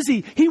 stay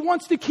busy. He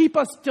wants to keep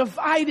us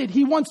divided.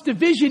 He wants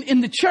division in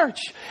the church.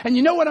 And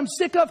you know what I'm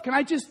sick of? Can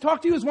I just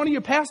talk to you as one of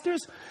your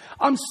pastors?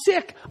 I'm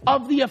sick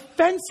of the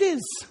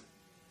offenses.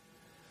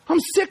 I'm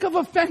sick of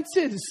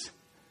offenses.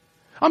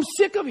 I'm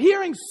sick of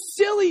hearing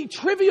silly,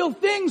 trivial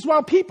things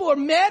while people are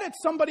mad at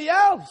somebody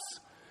else.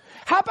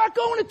 How about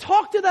going to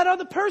talk to that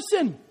other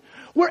person?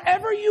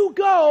 Wherever you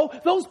go,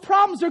 those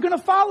problems are going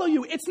to follow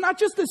you. It's not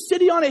just a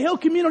City on a Hill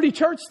community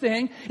church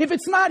thing. If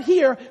it's not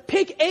here,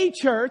 pick a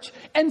church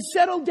and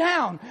settle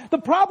down. The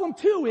problem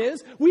too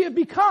is we have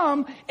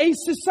become a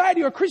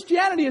society, or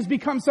Christianity has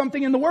become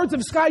something, in the words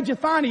of Skye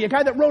Jethani, a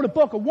guy that wrote a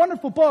book, a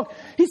wonderful book.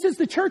 He says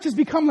the church has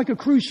become like a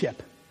cruise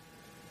ship.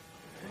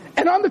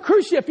 And on the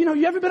cruise ship,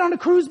 you ever been on a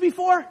cruise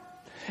before?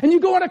 And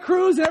you go on a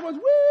cruise and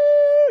everyone's,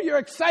 woo, you're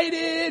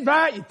excited,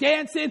 right? You're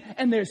dancing,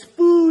 and there's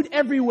food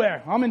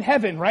everywhere. I'm in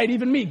heaven, right?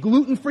 Even me,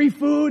 gluten-free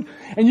food.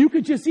 And you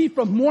could just eat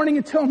from morning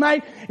until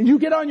night, and you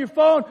get on your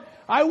phone,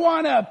 I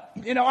want a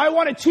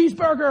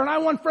cheeseburger, and I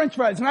want French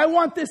fries, and I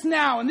want this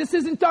now, and this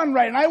isn't done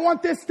right, and I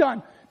want this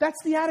done.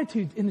 That's the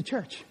attitude in the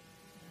church.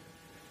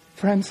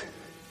 Friends,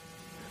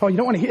 you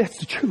don't want to hear, that's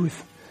the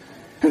truth.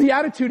 And the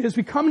attitude is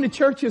we come into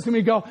churches and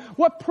we go,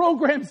 what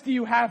programs do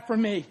you have for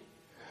me?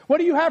 What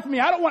do you have for me?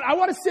 I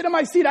want to sit in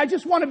my seat. I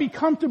just want to be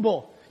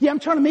comfortable. Yeah, I'm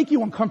trying to make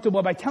you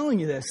uncomfortable by telling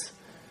you this.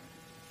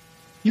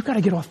 You got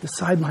to get off the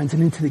sidelines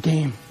and into the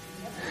game.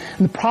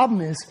 And the problem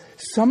is,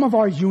 some of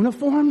our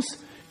uniforms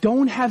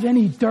don't have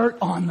any dirt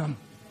on them.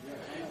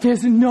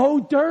 There's no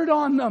dirt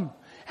on them.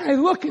 And I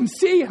look and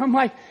see, I'm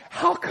like,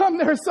 how come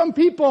there are some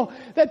people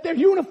that their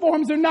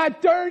uniforms are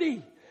not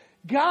dirty?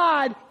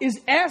 God is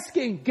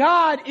asking,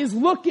 God is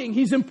looking,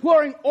 He's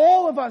imploring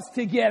all of us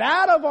to get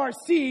out of our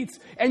seats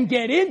and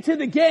get into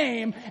the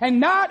game and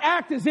not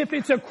act as if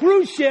it's a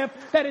cruise ship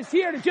that is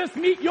here to just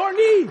meet your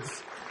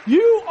needs.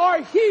 You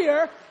are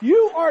here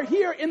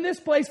in this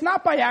place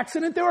not by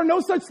accident. There are no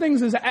such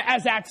things as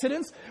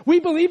accidents. We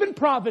believe in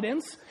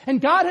providence,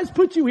 and God has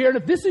put you here, and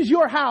if this is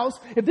your house,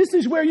 if this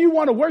is where you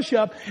want to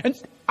worship, and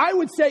I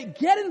would say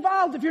get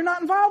involved if you're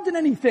not involved in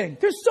anything.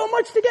 There's so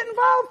much to get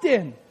involved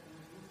in.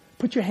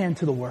 Put your hand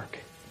to the work.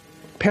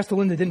 Pastor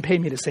Linda didn't pay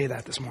me to say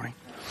that this morning.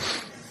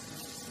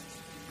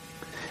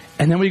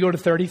 And then we go to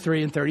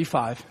 33 and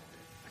 35.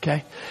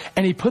 Okay?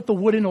 And he put the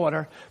wood in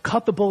order,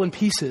 cut the bull in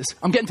pieces.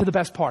 I'm getting to the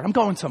best part. I'm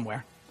going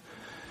somewhere.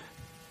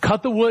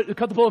 Cut the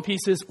bull in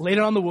pieces, laid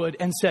it on the wood,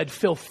 and said,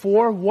 fill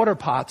 4 water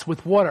pots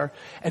with water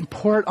and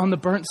pour it on the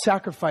burnt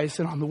sacrifice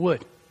and on the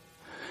wood.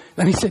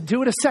 Then he said,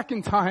 do it a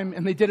second time,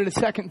 and they did it a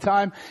second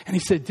time. And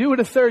he said, do it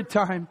a third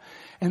time,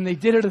 and they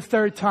did it a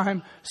third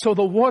time. So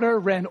the water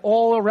ran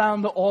all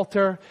around the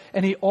altar,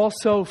 and he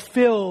also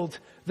filled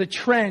the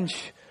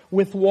trench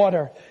with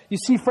water. You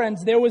see,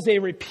 friends, there was a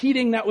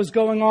repeating that was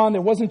going on.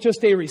 There wasn't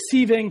just a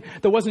receiving.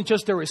 There wasn't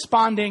just a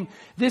responding.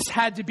 This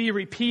had to be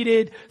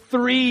repeated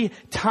 3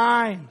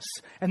 times.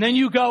 And then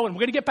you go, and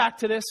we're going to get back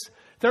to this,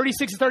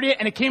 36 and 38,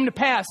 and it came to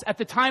pass at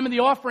the time of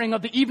the offering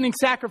of the evening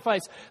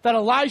sacrifice that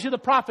Elijah the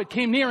prophet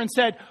came near and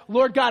said,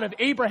 Lord God of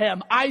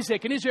Abraham,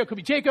 Isaac, and Israel, could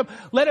be Jacob,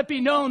 let it be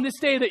known this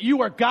day that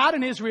you are God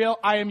in Israel.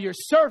 I am your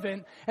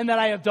servant, and that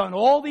I have done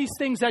all these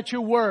things at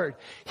your word.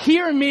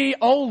 Hear me,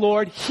 O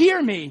Lord,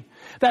 hear me,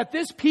 that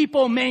this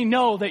people may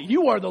know that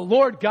you are the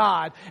Lord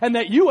God, and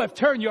that you have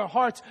turned your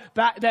hearts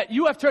back, that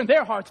you have turned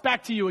their hearts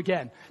back to you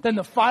again. Then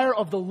the fire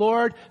of the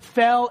Lord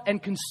fell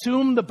and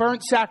consumed the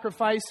burnt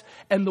sacrifice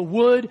and the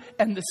wood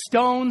and the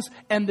stones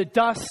and the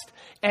dust,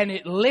 and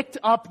it licked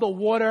up the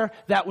water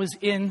that was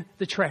in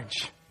the trench.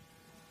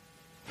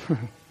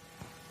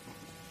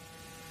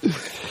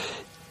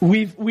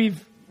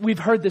 We've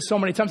heard this so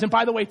many times. And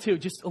by the way, too,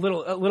 just a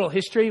little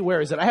history.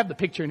 Where is it? I have the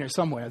picture in here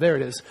somewhere. There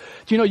it is.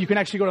 Do you know you can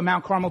actually go to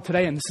Mount Carmel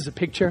today, and this is a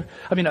picture,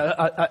 an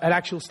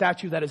actual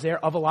statue that is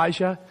there of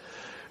Elijah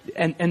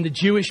and the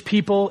Jewish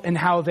people and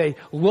how they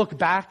look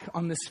back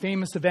on this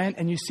famous event.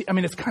 And you see,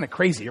 it's kind of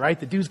crazy, right?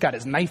 The dude's got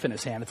his knife in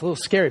his hand. It's a little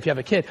scary if you have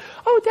a kid.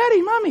 Oh,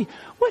 Daddy, Mommy,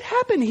 what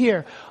happened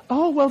here?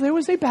 Oh, well, there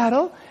was a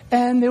battle,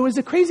 and there was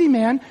a crazy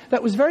man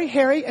that was very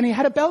hairy, and he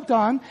had a belt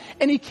on,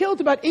 and he killed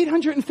about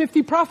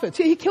 850 prophets.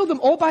 He killed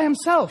them all by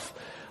himself.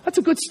 That's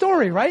a good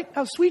story, right?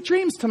 Have sweet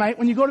dreams tonight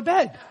when you go to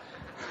bed.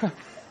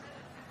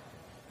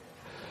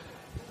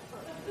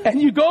 And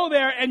you go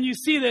there and you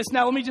see this.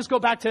 Now, let me just go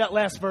back to that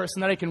last verse,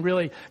 and then I can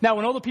really... Now,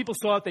 when all the people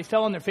saw it, they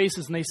fell on their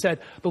faces, and they said,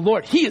 the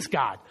Lord, He is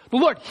God. The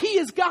Lord, He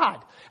is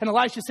God. And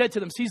Elisha said to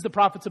them, seize the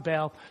prophets of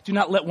Baal. Do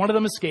not let one of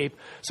them escape.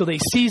 So they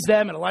seized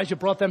them, and Elijah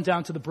brought them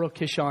down to the brook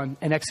Kishon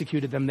and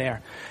executed them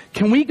there.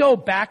 Can we go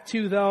back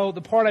to, though,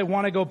 the part I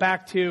want to go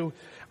back to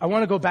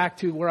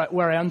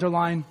where I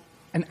underline...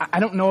 And I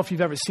don't know if you've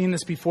ever seen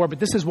this before, but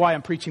this is why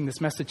I'm preaching this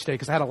message today,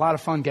 because I had a lot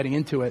of fun getting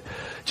into it.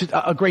 Just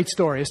a great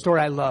story, a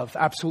story I love,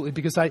 absolutely,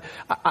 because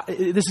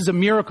this is a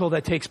miracle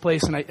that takes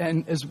place.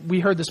 And as we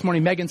heard this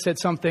morning, Megan said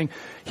something,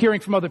 hearing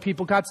from other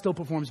people, God still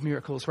performs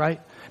miracles, right?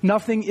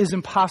 Nothing is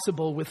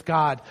impossible with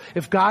God.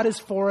 If God is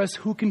for us,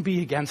 who can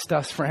be against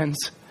us,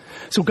 friends?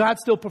 So God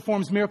still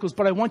performs miracles,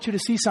 but I want you to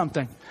see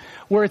something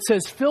where it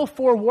says, fill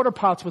 4 water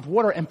pots with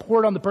water and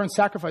pour it on the burnt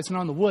sacrifice and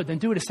on the wood. Then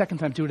do it a second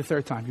time, do it a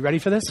third time. You ready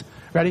for this?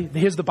 Ready?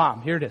 Here's the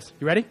bomb. Here it is.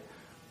 You ready?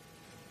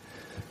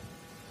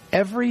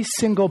 Every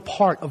single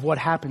part of what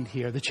happened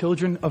here, the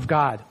children of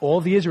God,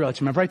 all the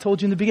Israelites, remember I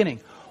told you in the beginning,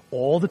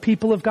 all the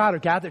people of God are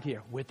gathered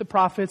here with the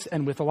prophets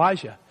and with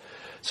Elijah.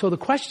 So the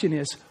question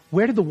is,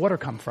 where did the water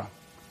come from?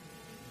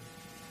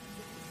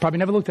 Probably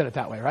never looked at it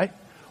that way, right?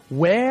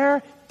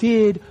 Where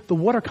did the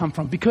water come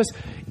from? Because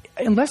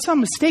unless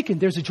I'm mistaken,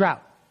 there's a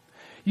drought.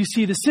 You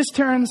see, the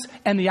cisterns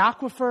and the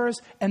aquifers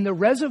and the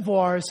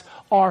reservoirs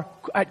are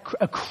at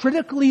a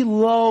critically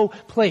low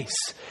place.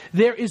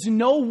 There is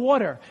no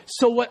water.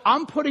 So what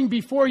I'm putting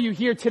before you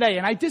here today,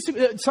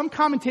 and some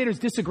commentators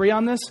disagree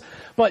on this,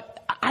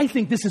 but I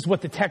think this is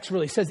what the text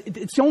really says.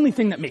 It's the only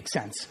thing that makes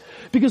sense.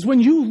 Because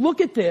when you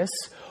look at this,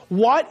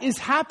 what is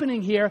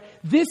happening here,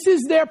 this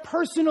is their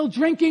personal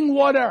drinking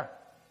water.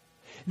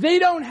 They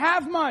don't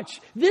have much.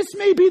 This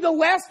may be the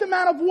last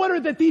amount of water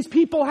that these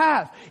people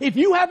have. If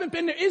you haven't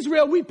been to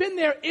Israel, we've been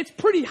there. It's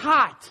pretty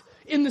hot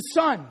in the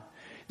sun.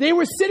 They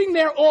were sitting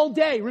there all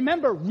day.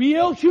 Remember,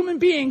 real human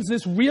beings,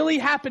 this really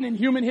happened in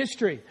human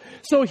history.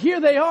 So here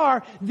they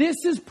are. This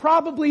is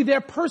probably their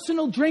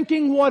personal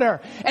drinking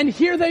water. And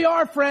here they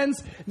are,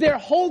 friends. They're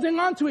holding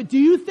on to it. Do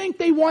you think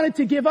they wanted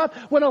to give up?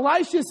 When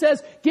Elisha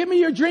says, give me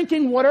your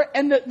drinking water,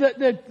 and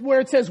where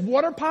it says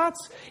water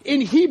pots,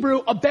 in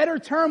Hebrew, a better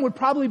term would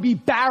probably be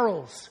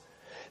barrels.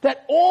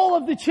 That all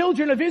of the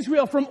children of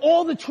Israel from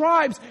all the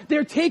tribes,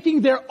 they're taking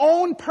their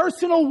own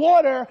personal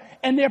water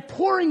and they're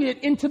pouring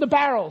it into the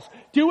barrels.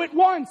 Do it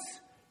once.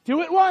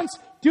 Do it once.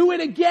 Do it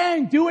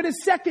again. Do it a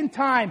second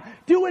time.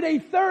 Do it a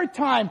third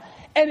time.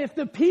 And if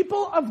the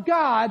people of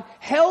God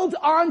held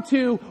on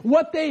to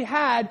what they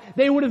had,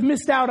 they would have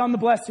missed out on the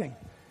blessing.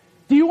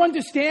 Do you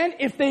understand?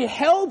 If they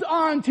held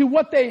on to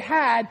what they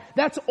had,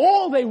 that's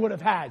all they would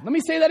have had. Let me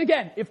say that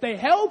again. If they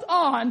held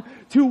on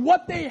to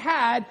what they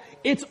had,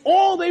 it's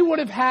all they would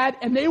have had,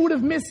 and they would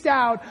have missed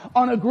out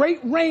on a great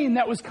rain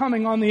that was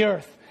coming on the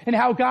earth and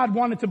how God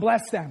wanted to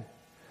bless them.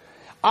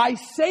 I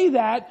say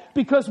that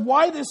because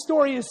why this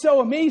story is so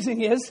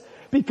amazing is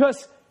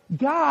because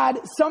God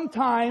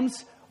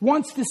sometimes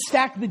wants to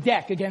stack the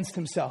deck against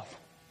himself.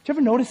 Did you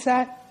ever notice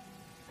that?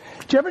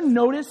 Did you ever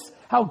notice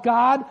how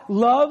God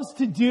loves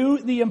to do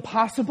the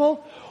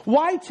impossible?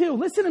 Why too?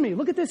 Listen to me.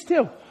 Look at this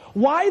too.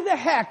 Why the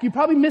heck, you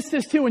probably missed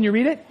this too when you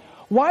read it.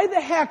 Why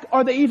the heck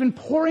are they even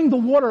pouring the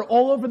water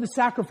all over the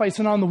sacrifice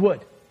and on the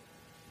wood?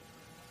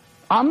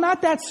 I'm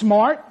not that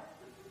smart,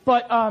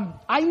 but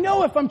I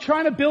know if I'm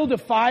trying to build a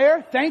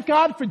fire, thank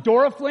God for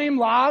Duraflame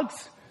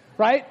logs,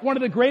 right? One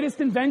of the greatest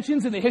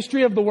inventions in the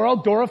history of the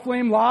world,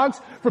 Duraflame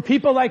logs. For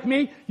people like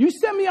me, you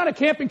send me on a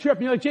camping trip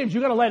and you're like, James, you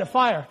got to light a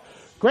fire.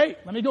 Great,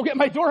 let me go get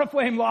my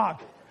Duraflame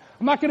log.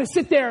 I'm not going to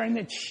sit there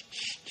and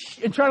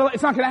try to,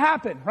 it's not going to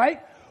happen,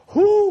 right?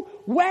 Who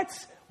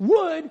wets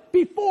wood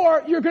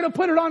before you're going to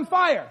put it on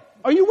fire?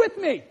 Are you with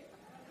me?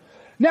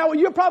 Now, what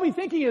you're probably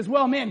thinking is,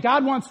 well, man,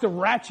 God wants to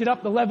ratchet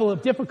up the level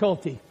of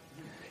difficulty.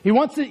 He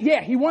wants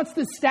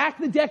to stack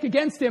the deck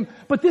against him.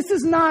 But this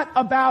is not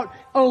about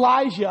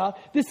Elijah.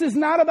 This is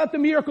not about the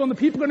miracle. And the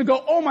people are going to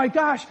go, oh my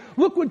gosh,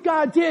 look what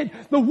God did.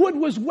 The wood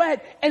was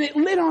wet and it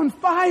lit on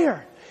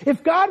fire.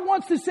 If God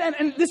wants to send,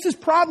 and this is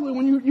probably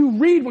when you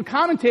read what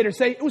commentators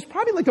say, it was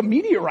probably like a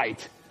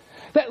meteorite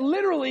that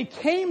literally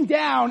came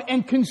down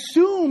and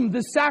consumed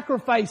the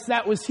sacrifice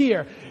that was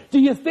here. Do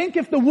you think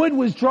if the wood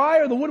was dry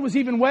or the wood was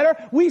even wetter?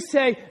 We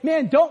say,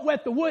 man, don't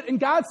wet the wood. And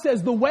God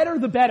says, the wetter,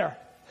 the better.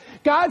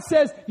 God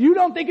says, you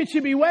don't think it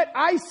should be wet?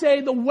 I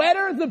say, the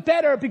wetter, the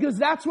better, because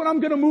that's when I'm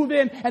going to move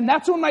in, and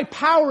that's when my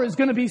power is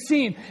going to be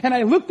seen. And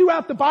I look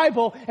throughout the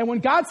Bible, and when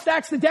God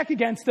stacks the deck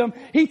against them,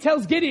 he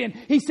tells Gideon,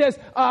 he says,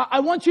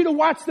 I want you to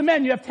watch the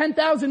men. You have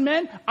 10,000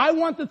 men. I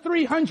want the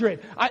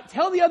 300.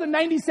 Tell the other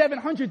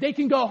 9,700 they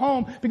can go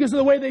home because of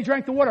the way they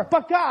drank the water.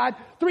 But God,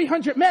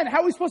 300 men,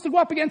 how are we supposed to go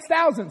up against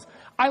thousands?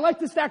 I like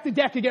to stack the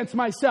deck against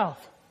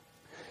myself.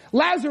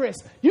 Lazarus,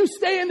 you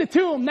stay in the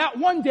tomb, not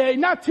 1 day,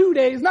 not 2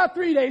 days, not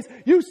 3 days.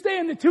 You stay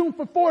in the tomb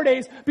for 4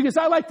 days because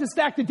I like to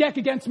stack the deck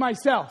against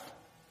myself.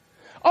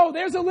 Oh,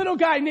 there's a little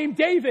guy named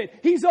David.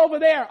 He's over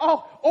there.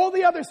 Oh, all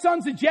the other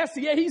sons of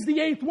Jesse. Yeah, he's the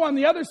 8th one.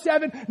 The other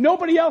 7,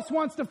 nobody else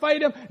wants to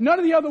fight him. None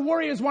of the other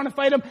warriors want to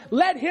fight him.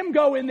 Let him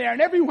go in there.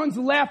 And everyone's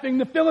laughing.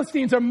 The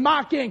Philistines are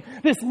mocking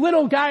this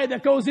little guy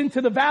that goes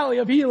into the valley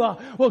of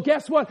Elah. Well,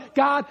 guess what?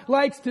 God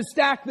likes to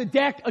stack the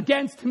deck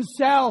against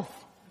himself.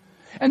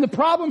 And the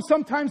problem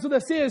sometimes with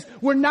us is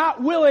we're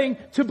not willing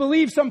to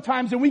believe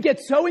sometimes, and we get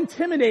so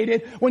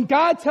intimidated when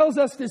God tells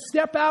us to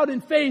step out in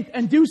faith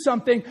and do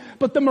something,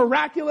 but the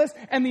miraculous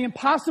and the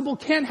impossible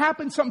can't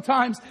happen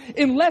sometimes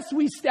unless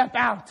we step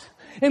out.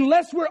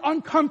 Unless we're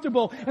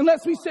uncomfortable,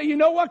 unless we say, you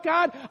know what,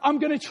 God, I'm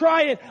going to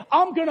try it.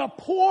 I'm going to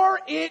pour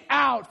it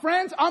out.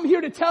 Friends, I'm here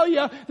to tell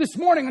you this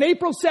morning on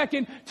April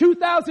 2nd,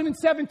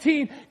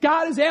 2017,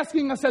 God is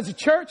asking us as a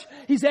church.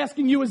 He's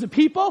asking you as a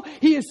people.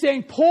 He is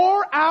saying,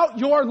 pour out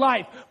your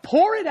life.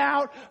 Pour it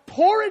out,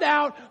 pour it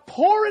out,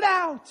 pour it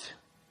out.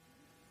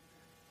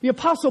 The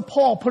Apostle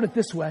Paul put it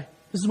this way.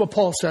 This is what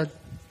Paul said.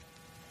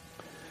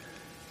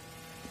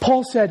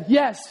 Paul said,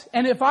 yes,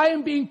 and if I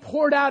am being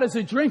poured out as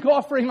a drink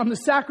offering on the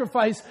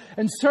sacrifice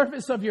and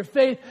service of your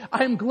faith,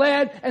 I am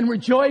glad and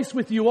rejoice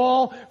with you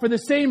all. For the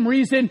same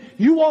reason,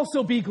 you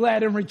also be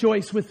glad and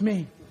rejoice with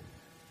me.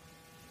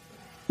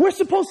 We're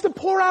supposed to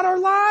pour out our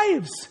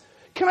lives.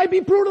 Can I be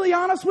brutally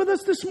honest with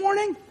us this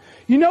morning?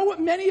 You know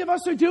what many of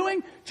us are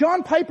doing?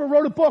 John Piper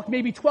wrote a book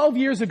maybe 12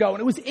 years ago,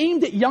 and it was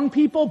aimed at young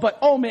people, but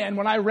oh man,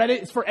 when I read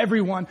it, it's for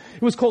everyone.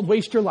 It was called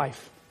Waste Your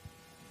Life.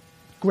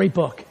 Great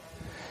book.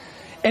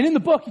 And in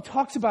the book, he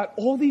talks about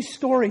all these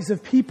stories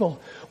of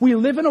people. We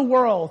live in a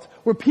world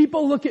where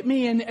people look at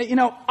me and, you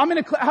know, I'm in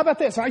a how about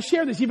this? I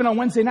share this even on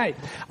Wednesday night.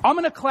 I'm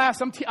in a class,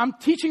 I'm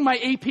teaching my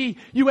AP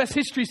U.S.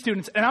 history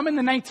students, and I'm in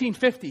the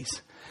 1950s.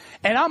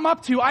 And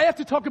I have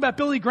to talk about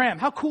Billy Graham.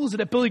 How cool is it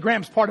that Billy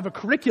Graham's part of a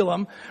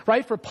curriculum,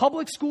 right? For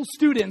public school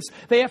students,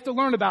 they have to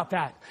learn about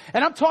that.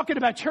 And I'm talking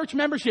about church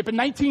membership in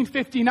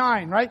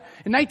 1959, right?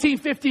 In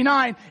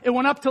 1959, it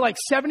went up to like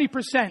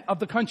 70% of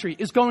the country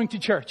is going to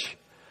church.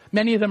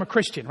 Many of them are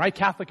Christian, right?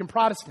 Catholic and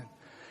Protestant.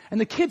 And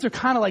the kids are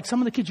kind of like,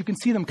 some of the kids, you can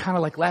see them kind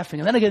of like laughing.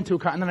 And then I get into a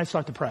car, and then I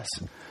start to press.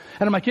 And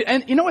I'm like,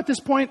 and you know, at this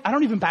point, I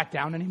don't even back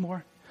down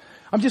anymore.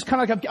 I'm just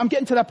kind of like, I'm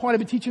getting to that point. I've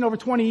been teaching over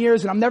 20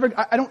 years, and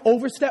I don't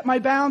overstep my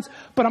bounds,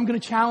 but I'm going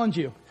to challenge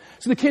you.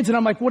 So the kids, and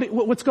I'm like,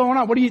 what's going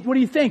on? What do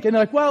you think? And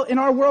they're like, well, in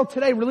our world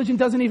today, religion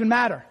doesn't even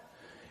matter.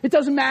 It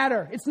doesn't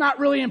matter. It's not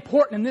really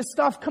important. And this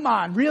stuff, come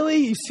on, really?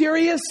 You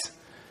serious?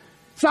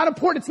 It's not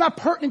important. It's not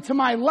pertinent to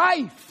my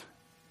life.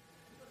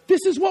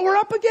 This is what we're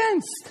up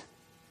against.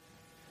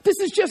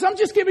 I'm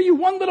just giving you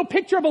one little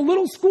picture of a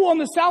little school on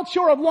the South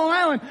Shore of Long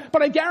Island,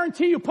 but I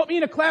guarantee you, put me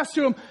in a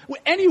classroom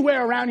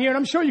anywhere around here, and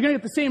I'm sure you're going to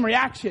get the same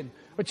reaction.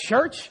 But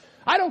church?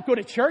 I don't go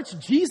to church.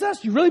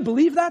 Jesus? You really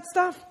believe that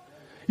stuff?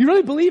 You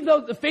really believe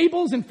the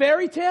fables and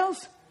fairy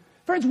tales?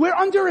 Friends, we're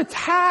under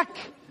attack.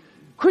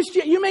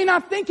 You may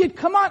not think it.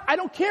 Come on. I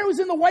don't care who's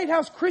in the White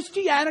House.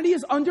 Christianity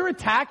is under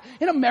attack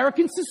in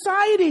American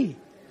society.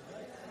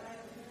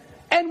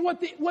 And what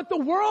the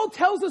world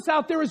tells us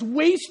out there is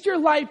waste your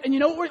life. And you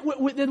know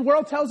what the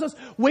world tells us?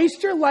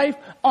 Waste your life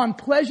on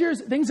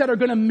pleasures, things that are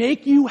going to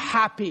make you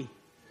happy.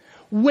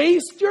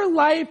 Waste your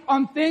life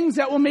on things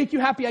that will make you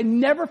happy. I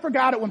never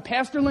forgot it when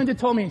Pastor Linda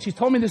told me, and she's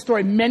told me this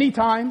story many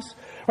times,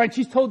 right?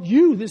 She's told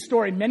you this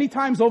story many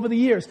times over the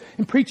years,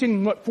 in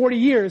preaching, 40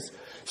 years.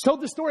 She told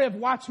the story of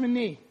Watchman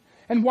Nee.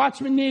 And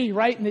Watchman Nee,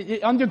 right, in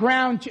the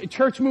underground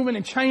church movement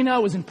in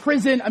China, was in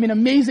prison. I mean,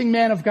 amazing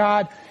man of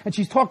God. And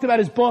she's talked about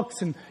his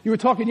books. And you were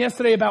talking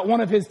yesterday about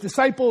one of his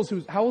disciples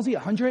who's, how old is he,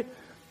 100?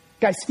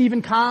 Guy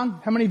Stephen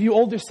Kong. How many of you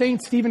older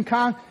saints, Stephen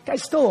Kong?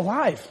 Guy's still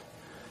alive.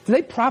 Do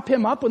they prop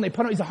him up when they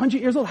put him, he's 100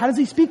 years old? How does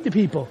he speak to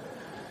people?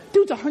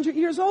 Dude's 100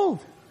 years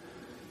old.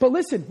 But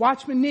listen,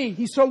 Watchman Nee,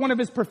 he saw one of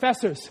his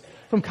professors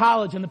from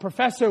college. And the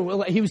professor,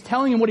 he was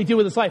telling him what he did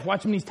with his life.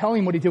 Watchman Nee's telling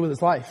him what he did with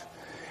his life.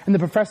 And the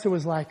professor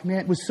was like,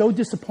 man, was so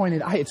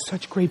disappointed. I had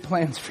such great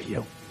plans for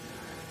you.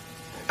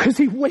 Because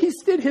he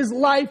wasted his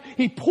life.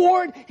 He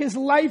poured his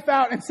life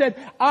out and said,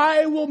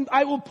 I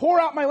will pour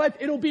out my life.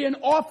 It'll be an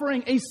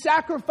offering, a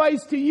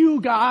sacrifice to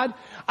you, God.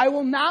 I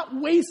will not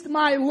waste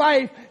my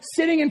life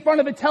sitting in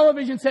front of a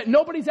television set.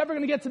 Nobody's ever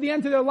going to get to the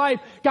end of their life.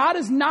 God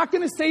is not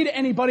going to say to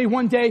anybody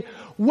one day,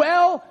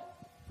 well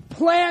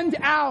planned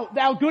out,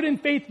 thou good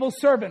and faithful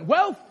servant.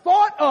 Well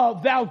thought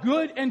of, thou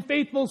good and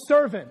faithful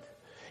servant.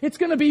 It's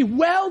going to be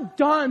well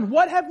done.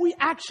 What have we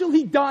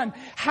actually done?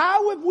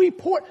 How have we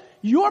poured?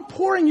 You're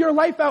pouring your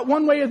life out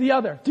one way or the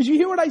other. Did you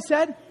hear what I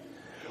said?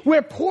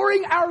 We're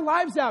pouring our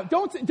lives out.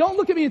 Don't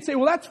look at me and say,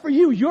 well, that's for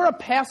you. You're a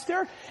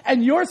pastor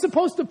and you're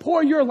supposed to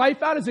pour your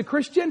life out as a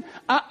Christian.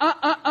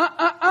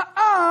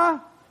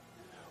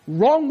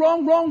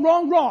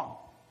 Wrong.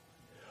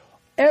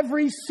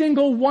 Every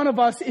single one of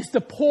us is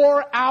to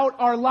pour out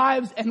our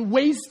lives and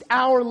waste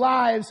our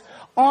lives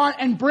on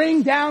and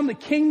bring down the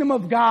kingdom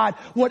of God.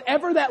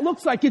 Whatever that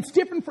looks like, it's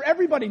different for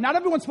everybody. Not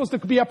everyone's supposed to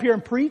be up here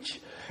and preach.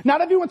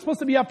 Not everyone's supposed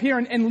to be up here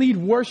and lead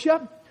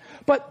worship.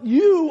 But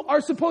you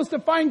are supposed to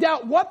find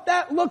out what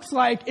that looks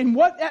like and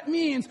what that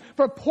means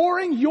for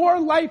pouring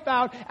your life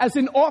out as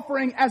an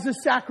offering, as a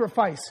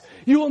sacrifice.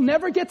 You will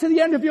never get to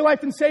the end of your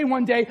life and say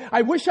one day,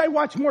 I wish I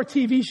watched more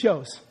TV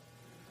shows.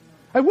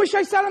 I wish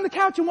I sat on the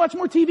couch and watched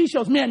more TV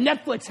shows. Man,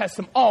 Netflix has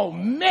some. Oh,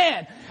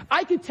 man.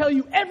 I could tell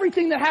you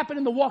everything that happened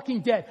in The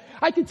Walking Dead.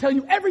 I could tell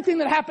you everything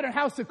that happened in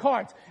House of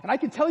Cards. And I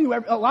could tell you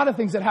a lot of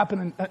things that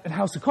happened in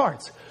House of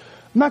Cards.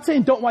 I'm not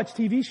saying don't watch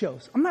TV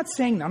shows. I'm not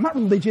saying that. I'm not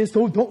religious.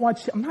 Don't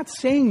watch. I'm not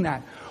saying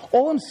that.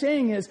 All I'm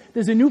saying is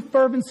there's a new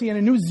fervency and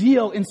a new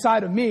zeal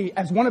inside of me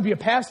as one of your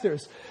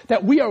pastors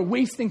that we are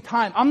wasting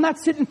time. I'm not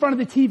sitting in front of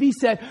the TV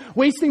set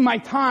wasting my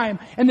time.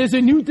 And there's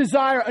a new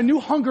desire, a new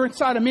hunger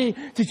inside of me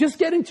to just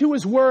get into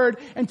His Word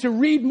and to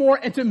read more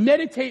and to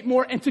meditate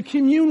more and to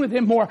commune with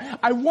Him more.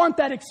 I want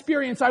that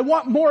experience. I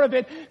want more of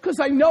it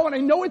because I know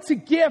it's a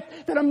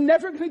gift that I'm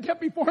never going to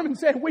get before Him and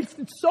say, I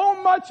wasted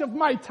so much of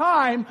my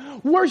time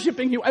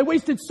worshiping You. I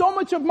wasted so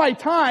much of my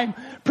time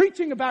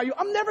preaching about You.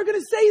 I'm never going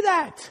to say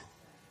that.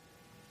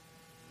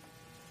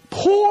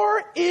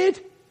 Pour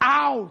it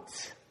out.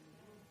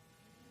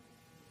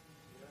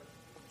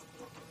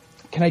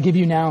 Can I give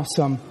you now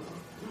some?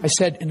 I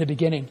said in the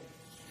beginning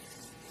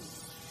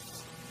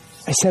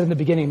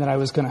that I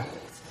was going to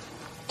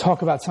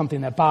talk about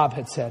something that Bob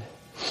had said.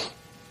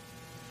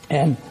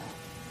 And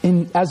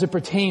as it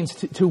pertains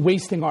to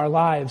wasting our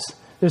lives,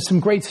 there's some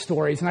great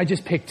stories, and I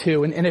just picked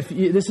two. And if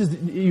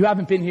you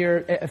haven't been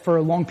here for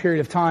a long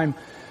period of time,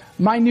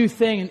 my new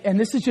thing, and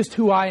this is just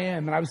who I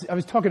am, and I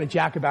was talking to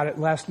Jack about it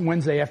last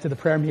Wednesday after the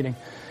prayer meeting,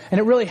 and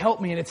it really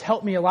helped me, and it's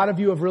helped me. A lot of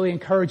you have really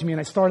encouraged me, and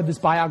I started this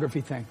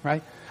biography thing,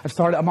 right?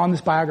 I'm on this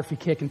biography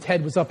kick, and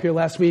Ted was up here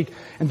last week,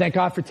 and thank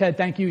God for Ted.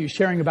 Thank you. You're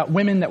sharing about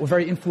women that were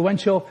very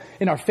influential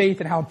in our faith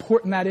and how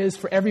important that is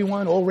for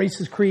everyone, all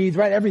races, creeds,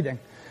 right? Everything.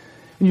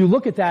 When you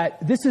look at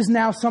that, this is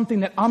now something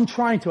that I'm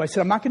trying to. I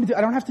said, I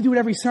don't have to do it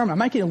every sermon. I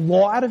might get a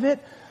law out of it,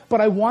 but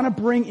I want to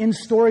bring in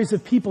stories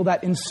of people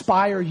that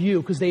inspire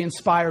you because they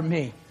inspire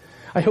me.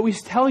 I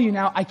always tell you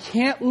now, I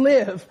can't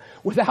live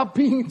without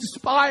being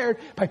inspired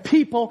by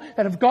people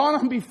that have gone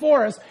on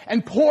before us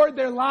and poured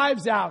their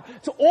lives out.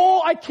 So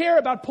all I care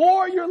about,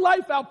 pour your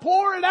life out,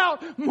 pour it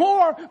out,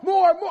 more.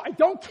 I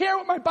don't care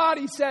what my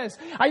body says.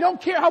 I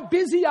don't care how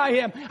busy I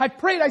am. I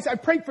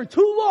prayed for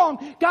too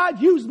long.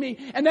 God used me.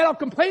 And then I'll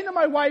complain to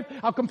my wife.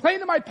 I'll complain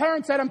to my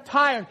parents that I'm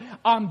tired.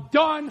 I'm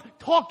done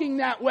talking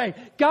that way.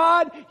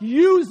 God,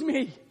 use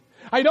me.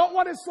 I don't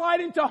want to slide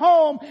into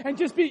home and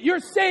just be, you're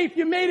safe,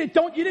 you made it,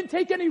 you didn't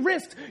take any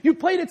risks, you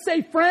played it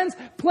safe. Friends,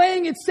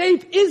 playing it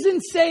safe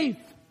isn't safe.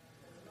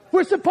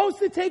 We're supposed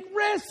to take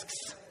risks.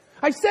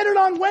 I said it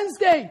on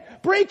Wednesday.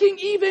 Breaking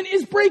even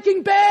is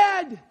breaking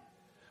bad.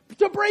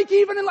 To break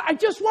even, I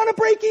just want to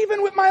break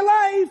even with my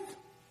life.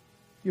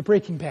 You're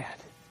breaking bad.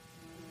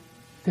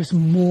 There's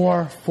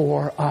more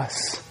for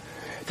us.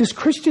 This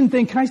Christian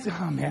thing, can I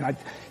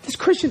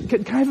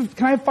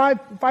have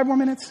five more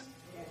minutes?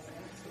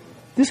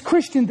 This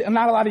Christian,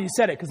 not a lot of you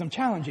said it because I'm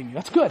challenging you.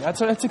 That's good.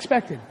 That's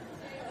expected.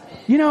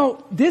 You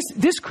know,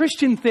 this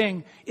Christian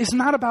thing is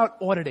not about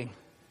auditing.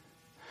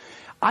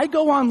 I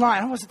go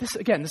online. This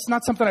is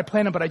not something I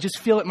plan on, but I just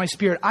feel it in my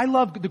spirit. I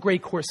love the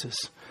great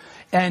courses.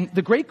 And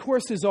the great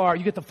courses are,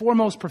 you get the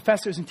foremost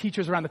professors and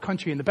teachers around the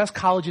country and the best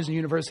colleges and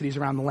universities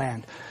around the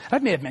land. I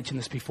may have mentioned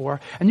this before,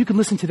 and you can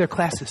listen to their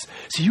classes.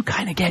 So you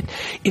kind of get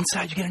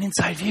an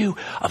inside view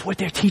of what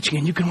they're teaching,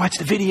 and you can watch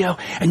the video,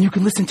 and you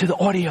can listen to the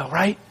audio,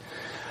 right?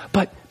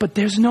 But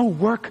there's no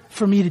work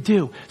for me to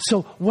do.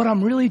 So what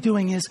I'm really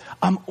doing is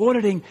I'm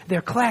auditing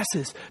their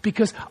classes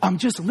because I'm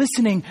just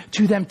listening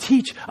to them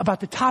teach about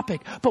the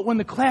topic. But when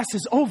the class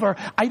is over,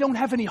 I don't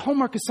have any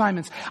homework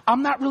assignments.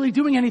 I'm not really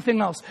doing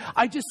anything else.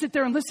 I just sit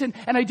there and listen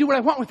and I do what I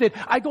want with it.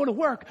 I go to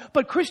work.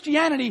 But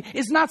Christianity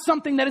is not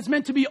something that is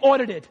meant to be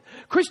audited.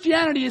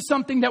 Christianity is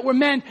something that we're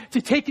meant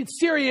to take it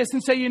serious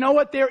and say, you know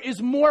what, there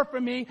is more for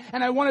me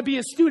and I want to be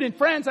a student.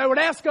 Friends, I would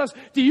ask us,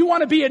 do you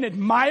want to be an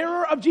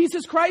admirer of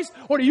Jesus Christ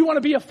or do you want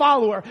to be a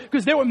follower?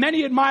 Because there were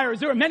many admirers.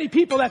 There were many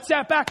people that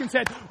sat back and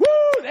said,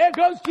 woo, there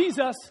goes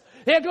Jesus.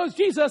 There goes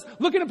Jesus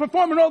looking to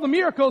perform all the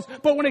miracles.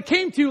 But when it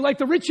came to, like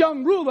the rich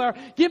young ruler,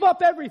 give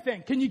up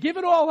everything. Can you give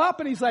it all up?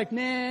 And he's like,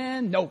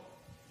 man, no.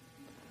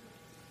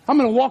 I'm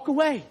going to walk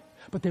away.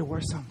 But there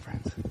were some,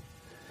 friends.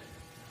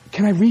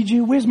 Can I read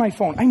you? Where's my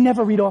phone? I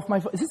never read off my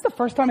phone. Is this the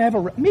first time I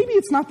ever maybe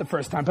it's not the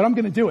first time, but I'm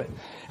going to do it.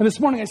 And this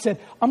morning I said,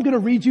 I'm going to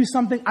read you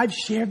something. I've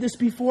shared this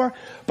before,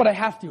 but I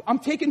have to. I'm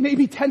taking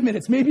maybe 10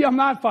 minutes. Maybe I'm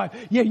not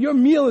 5. Yeah, your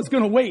meal is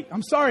going to wait.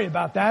 I'm sorry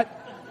about that.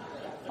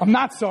 I'm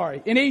not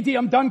sorry. In AD,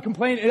 I'm done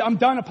complaining. I'm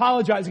done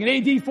apologizing.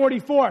 In AD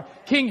 44,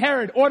 King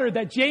Herod ordered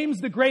that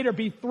James the Greater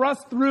be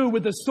thrust through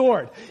with a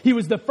sword. He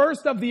was the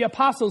first of the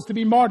apostles to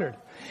be martyred.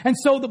 And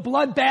so the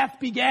bloodbath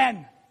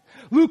began.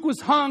 Luke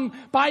was hung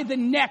by the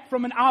neck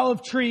from an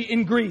olive tree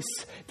in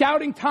Greece.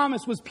 Doubting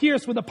Thomas was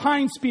pierced with a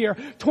pine spear,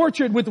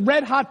 tortured with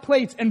red-hot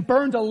plates, and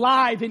burned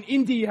alive in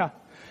India.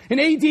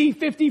 In AD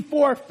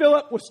 54,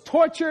 Philip was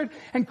tortured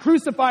and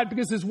crucified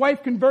because his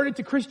wife converted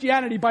to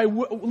Christianity by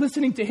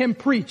listening to him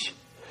preach.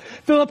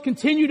 Philip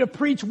continued to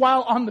preach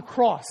while on the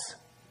cross.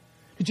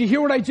 Did you hear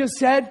what I just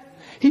said?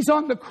 He's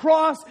on the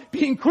cross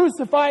being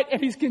crucified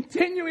and he's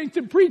continuing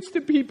to preach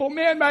to people.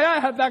 Man, may I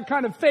have that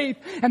kind of faith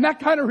and that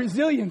kind of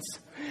resilience.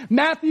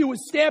 Matthew was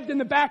stabbed in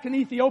the back in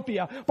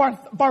Ethiopia.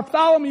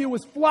 Bartholomew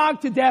was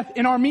flogged to death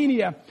in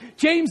Armenia.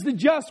 James the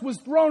Just was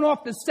thrown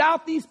off the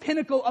southeast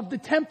pinnacle of the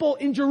temple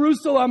in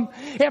Jerusalem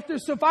after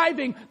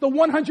surviving the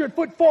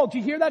 100-foot fall. Did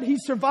you hear that? He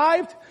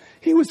survived.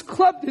 He was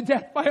clubbed to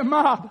death by a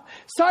mob.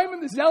 Simon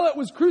the Zealot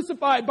was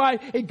crucified by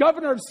a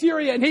governor of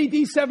Syria in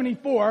AD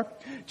 74.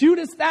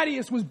 Judas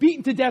Thaddeus was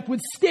beaten to death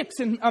with sticks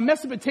in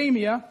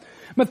Mesopotamia.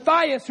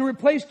 Matthias, who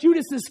replaced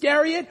Judas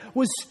Iscariot,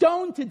 was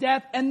stoned to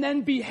death and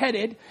then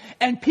beheaded.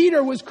 And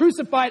Peter was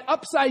crucified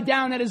upside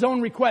down at his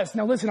own request.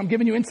 Now listen, I'm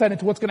giving you insight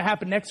into what's going to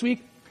happen next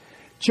week.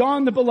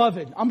 John the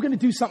Beloved, I'm going to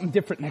do something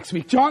different next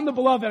week. John the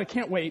Beloved, I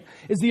can't wait,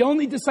 is the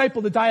only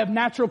disciple to die of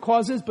natural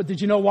causes. But did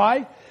you know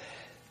why?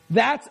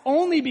 That's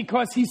only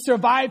because he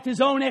survived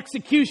his own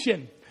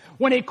execution.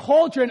 When a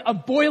cauldron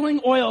of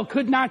boiling oil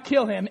could not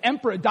kill him,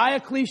 Emperor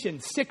Diocletian,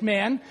 sick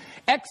man,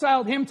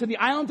 exiled him to the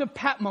island of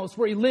Patmos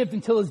where he lived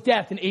until his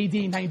death in AD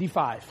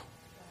 95.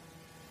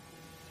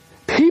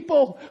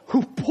 People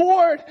who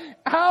poured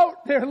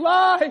out their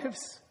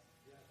lives.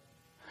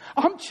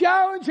 I'm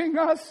challenging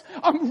us.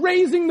 I'm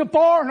raising the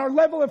bar on our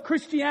level of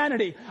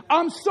Christianity.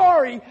 I'm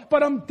sorry,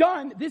 but I'm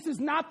done. This is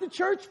not the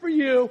church for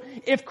you.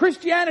 If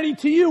Christianity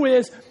to you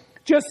is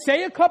just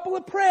say a couple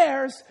of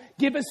prayers,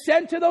 give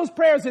assent to those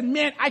prayers, and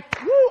man,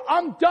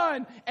 I'm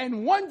done.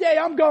 And one day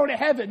I'm going to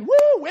heaven.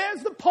 Woo,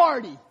 where's the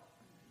party?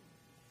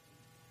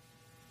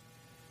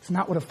 It's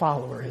not what a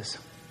follower is.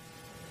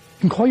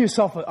 You can call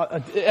yourself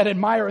an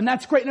admirer, and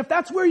that's great. And if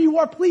that's where you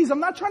are, please, I'm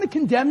not trying to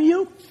condemn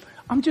you.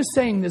 I'm just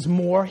saying there's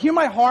more. Hear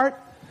my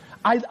heart.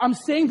 I'm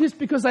saying this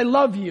because I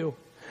love you.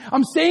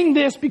 I'm saying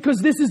this because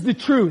this is the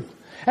truth.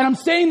 And I'm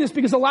saying this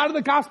because a lot of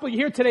the gospel you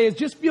hear today is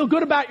just feel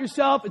good about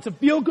yourself. It's a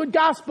feel-good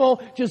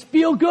gospel. Just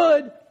feel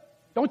good.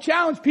 Don't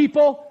challenge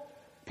people.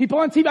 People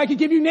on TV, I could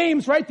give you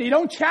names, right? They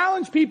don't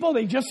challenge people.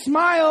 They just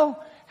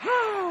smile.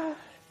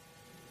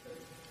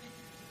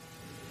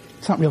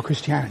 It's not real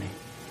Christianity.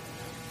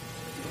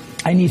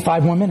 I need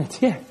 5 more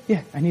minutes. Yeah,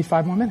 I need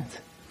 5 more minutes.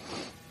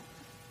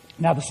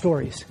 Now the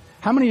stories.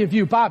 How many of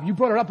you, Bob, you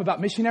brought it up about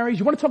missionaries.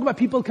 You want to talk about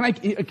people?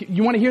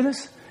 You want to hear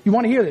this? You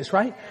want to hear this,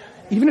 right?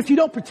 Even if you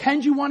don't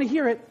pretend you want to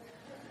hear it.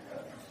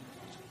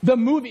 The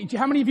movie,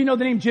 how many of you know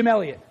the name Jim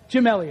Elliot?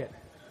 Jim Elliot.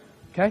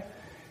 Okay?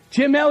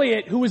 Jim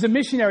Elliot, who was a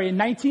missionary in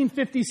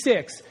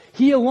 1956,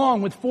 he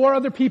along with 4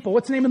 other people,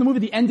 what's the name of the movie?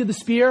 The End of the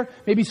Spear?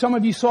 Maybe some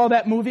of you saw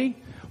that movie.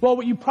 Well,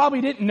 what you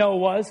probably didn't know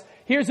was,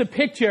 here's a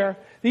picture.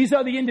 These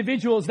are the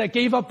individuals that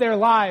gave up their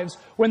lives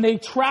when they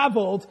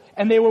traveled,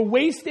 and they were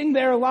wasting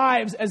their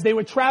lives as they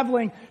were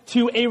traveling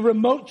to a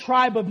remote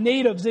tribe of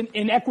natives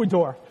in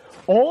Ecuador.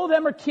 All of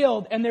them are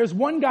killed, and there's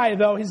one guy,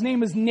 though, his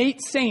name is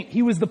Nate Saint.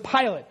 He was the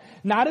pilot.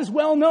 Not as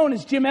well known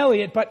as Jim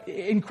Elliot, but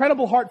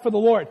incredible heart for the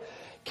Lord.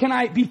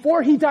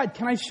 Before he died,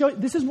 can I show you?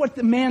 This is what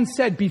the man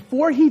said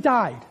before he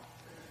died.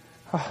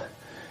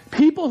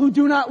 People who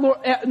do not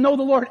know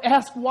the Lord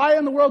ask, why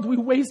in the world do we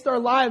waste our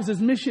lives as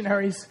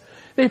missionaries?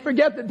 They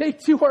forget that they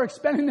too are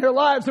expending their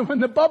lives, and when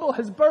the bubble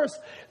has burst,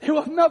 they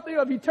will have nothing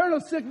of eternal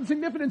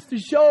significance to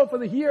show for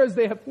the years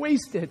they have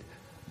wasted.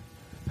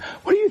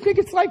 What do you think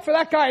it's like for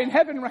that guy in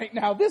heaven right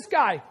now? This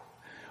guy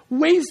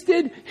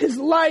wasted his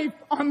life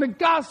on the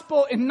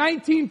gospel in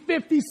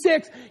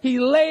 1956. He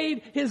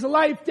laid his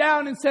life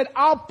down and said,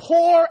 I'll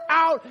pour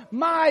out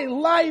my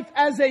life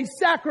as a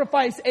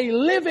sacrifice, a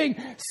living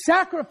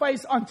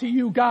sacrifice unto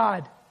you,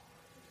 God.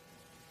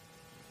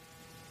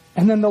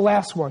 And then the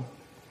last one.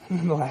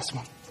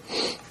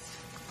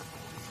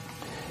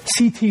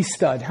 C.T.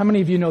 Studd. How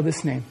many of you know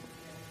this name?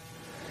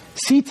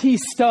 C.T.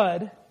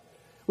 Studd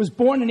was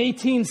born in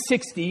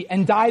 1860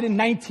 and died in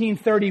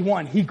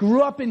 1931. He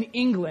grew up in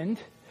England.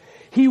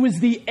 He was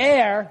the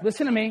heir,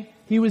 listen to me,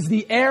 he was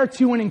the heir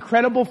to an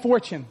incredible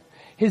fortune.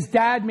 His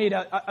dad made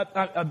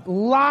a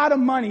lot of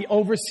money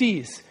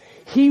overseas.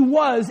 He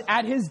was,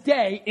 in his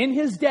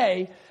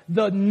day,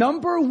 the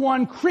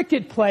 #1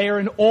 cricket player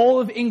in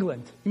all of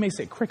England. You may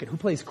say, cricket, who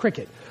plays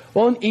cricket?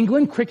 Well, in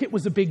England, cricket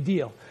was a big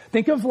deal.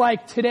 Think of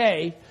like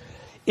today,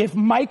 if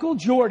Michael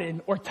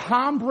Jordan or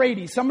Tom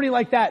Brady, somebody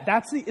like that,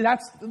 that's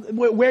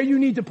where you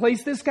need to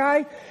place this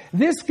guy.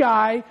 This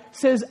guy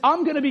says,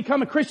 I'm going to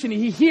become a Christian.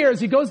 He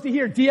goes to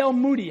hear D.L.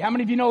 Moody. How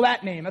many of you know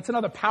that name? That's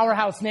another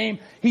powerhouse name.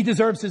 He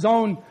deserves his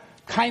own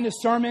kind of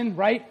sermon,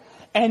 right?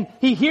 And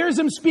he hears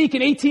him speak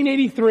in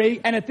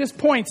 1883, and at this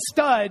point,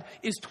 Studd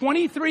is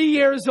 23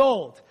 years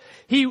old.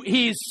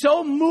 He's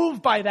so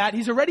moved by that.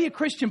 He's already a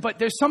Christian, but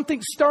there's something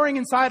stirring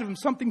inside of him,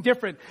 something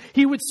different.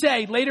 He would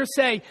later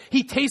say,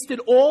 he tasted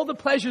all the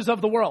pleasures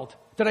of the world.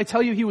 Did I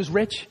tell you he was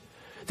rich?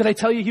 Did I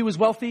tell you he was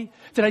wealthy?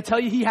 Did I tell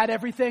you he had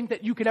everything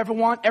that you could ever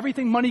want?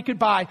 Everything money could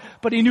buy,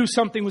 but he knew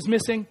something was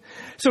missing.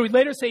 So he'd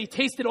later say he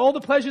tasted all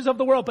the pleasures of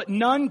the world, but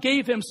none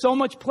gave him so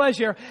much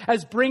pleasure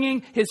as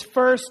bringing his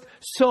first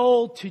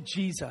soul to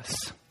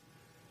Jesus.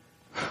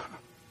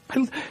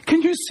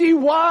 Can you see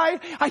why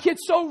I get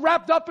so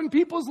wrapped up in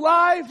people's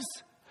lives?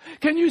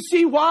 Can you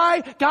see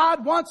why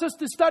God wants us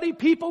to study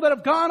people that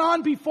have gone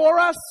on before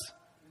us?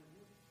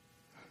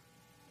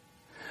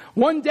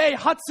 One day,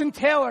 Hudson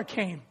Taylor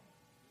came.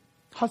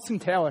 Hudson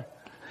Taylor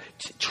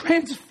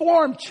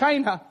transformed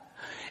China.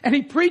 And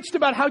he preached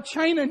about how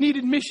China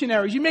needed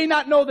missionaries. You may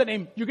not know the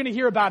name. You're going to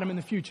hear about him in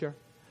the future.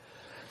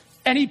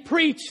 And he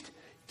preached.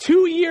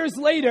 2 years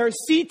later,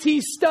 C.T.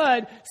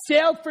 Studd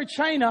sailed for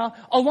China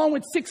along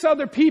with 6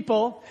 other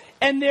people,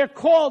 and they're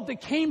called the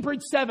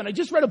Cambridge 7. I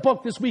just read a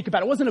book this week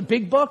about it. It wasn't a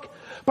big book,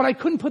 but I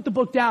couldn't put the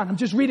book down. I'm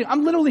just reading.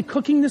 I'm literally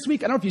cooking this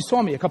week. I don't know if you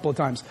saw me a couple of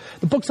times.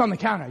 The book's on the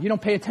counter. You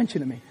don't pay attention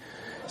to me.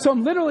 So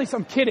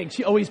I'm kidding.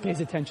 She always pays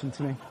attention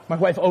to me. My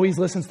wife always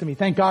listens to me.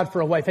 Thank God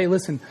for a wife. Hey,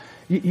 listen,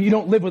 you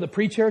don't live with a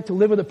preacher. To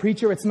live with a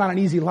preacher, it's not an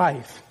easy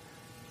life.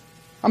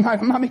 I'm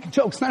not making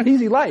jokes. It's not an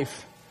easy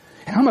life.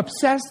 And I'm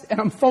obsessed and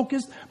I'm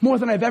focused more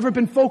than I've ever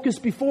been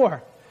focused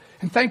before.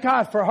 And thank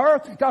God for her.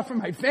 Thank God for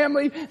my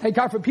family. Thank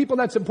God for people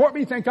that support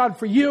me. Thank God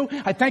for you.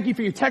 I thank you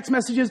for your text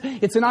messages.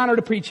 It's an honor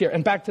to preach here.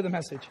 And back to the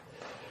message.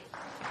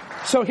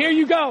 So here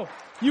you go.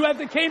 You have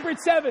the Cambridge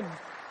 7.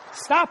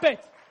 Stop it.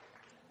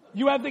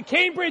 You have the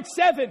Cambridge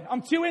 7.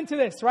 I'm too into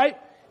this, right?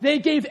 They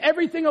gave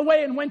everything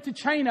away and went to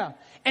China.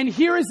 And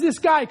here is this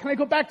guy. Can I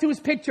go back to his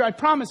picture? I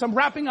promise. I'm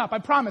wrapping up.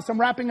 I'm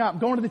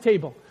going to the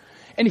table.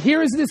 And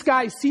here is this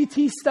guy,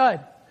 C.T.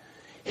 Studd.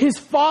 His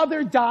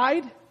father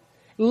died,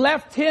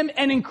 left him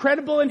an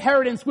incredible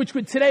inheritance, which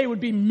today would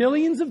be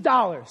millions of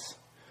dollars.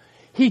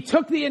 He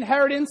took the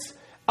inheritance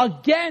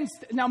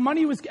now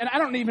money was, and I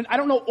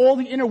don't know all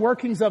the inner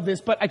workings of this,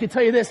 but I can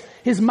tell you this,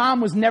 his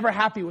mom was never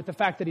happy with the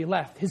fact that he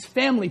left. His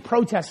family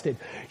protested.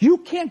 You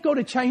can't go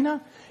to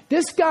China.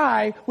 This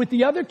guy with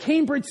the other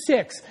Cambridge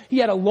 6, he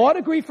had a law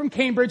degree from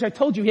Cambridge. I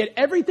told you, he had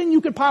everything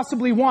you could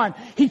possibly want.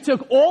 He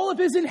took all of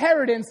his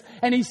inheritance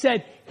and he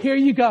said, here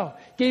you go.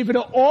 gave it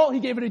all. He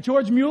gave it to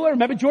George Mueller.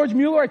 Remember George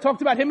Mueller? I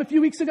talked about him a few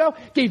weeks ago.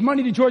 Gave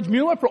money to George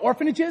Mueller for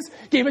orphanages.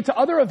 Gave it to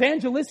other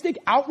evangelistic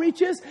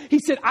outreaches. He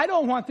said, I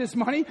don't want this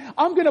money.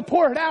 I'm going to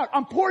pour it out.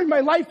 I'm pouring my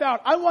life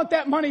out. I want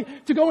that money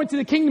to go into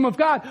the kingdom of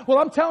God. Well,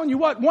 I'm telling you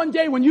what, one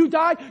day when you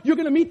die, you're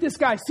going to meet this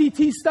guy,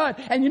 C.T. Studd.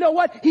 And you know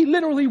what? He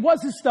literally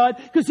was a stud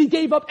because he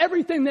gave up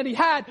everything that he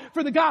had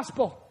for the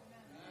gospel.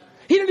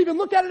 He didn't even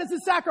look at it as a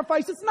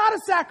sacrifice. It's not a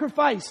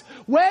sacrifice.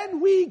 When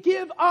we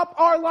give up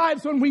our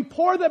lives, when we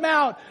pour them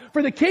out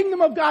for the kingdom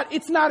of God,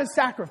 it's not a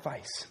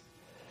sacrifice.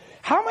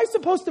 How am I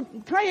supposed to,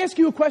 can I ask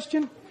you a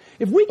question?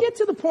 If we get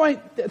to the point,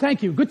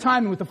 thank you, good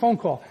timing with the phone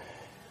call.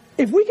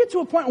 If we get to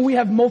a point where we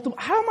have multiple,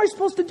 how am I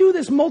supposed to do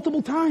this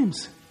multiple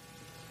times?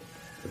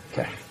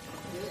 Okay.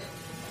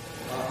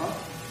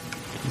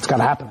 It's got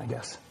to happen, I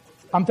guess.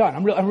 I'm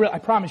done. I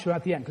promise you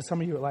at the end, because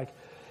some of you are like,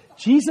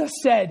 Jesus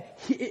said,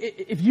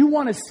 if you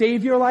want to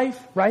save your life,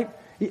 right,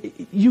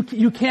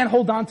 you can't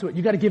hold on to it.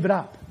 You got to give it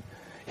up.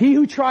 He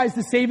who tries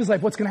to save his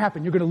life, what's going to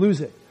happen? You're going to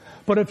lose it.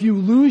 But if you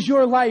lose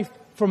your life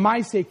for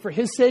my sake, for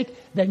his sake,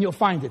 then you'll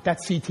find it.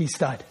 That's C.T.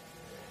 Studd.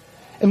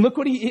 And look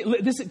what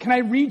can I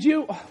read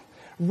you?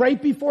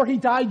 Right before he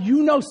died,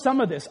 you know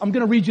some of this. I'm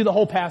going to read you the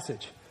whole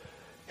passage.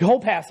 The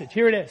whole passage.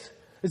 Here it is.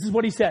 This is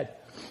what he said.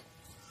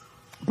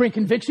 Bring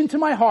conviction to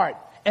my heart,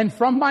 and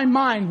from my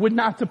mind would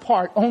not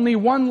depart. Only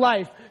one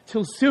life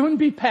till soon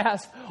be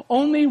past.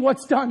 Only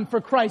what's done for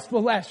Christ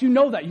will last. You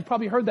know that. You've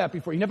probably heard that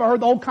before. You never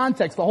heard the whole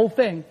context, the whole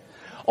thing.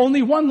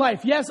 Only one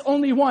life. Yes,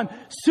 only one.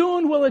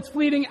 Soon will its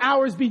fleeting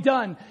hours be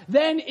done.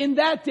 Then in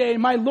that day,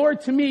 my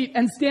Lord to meet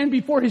and stand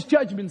before his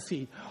judgment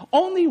seat.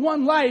 Only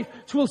one life,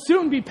 'twill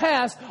soon be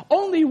past.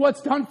 Only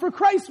what's done for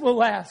Christ will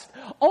last.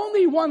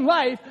 Only one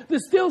life,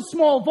 the still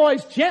small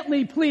voice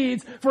gently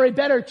pleads for a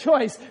better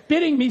choice,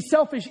 bidding me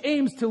selfish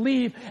aims to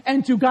leave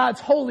and to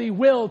God's holy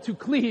will to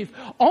cleave.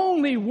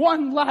 Only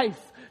one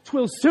life,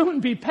 'twill soon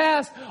be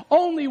past.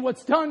 Only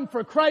what's done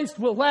for Christ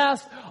will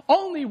last.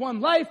 Only one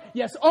life,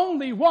 yes,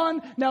 only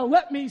one. Now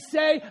let me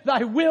say,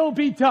 thy will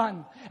be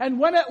done. And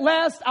when at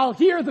last I'll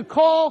hear the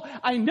call,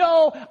 I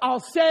know I'll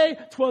say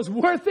 'twas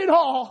worth it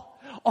all.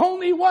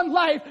 Only one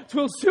life,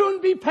 'twill soon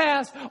be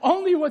past.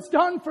 Only what's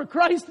done for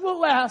Christ will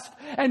last.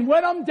 And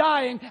when I'm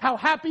dying, how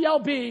happy I'll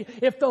be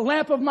if the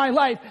lamp of my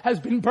life has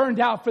been burned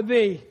out for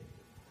thee.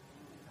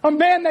 A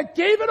man that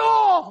gave it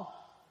all.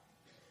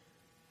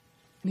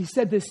 And he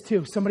said this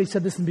too. Somebody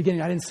said this in the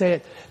beginning. I didn't say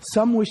it.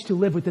 Some wish to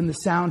live within the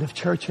sound of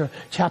church or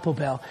chapel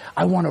bell.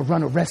 I want to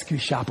run a rescue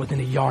shop within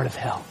a yard of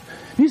hell.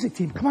 Music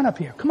team, come on up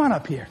here. Come on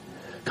up here.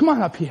 Come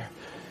on up here.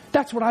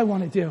 That's what I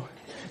want to do.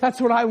 That's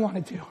what I want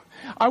to do.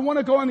 I want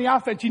to go on the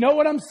offense. You know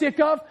what I'm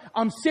sick of?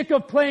 I'm sick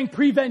of playing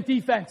prevent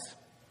defense.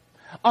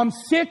 I'm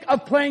sick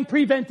of playing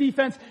prevent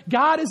defense.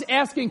 God is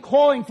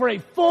calling for a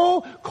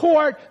full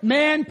court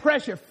man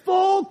pressure.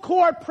 Full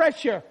court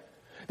pressure.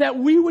 That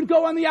we would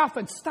go on the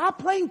offense. Stop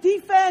playing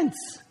defense.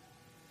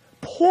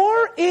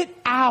 Pour it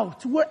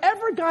out.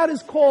 Wherever God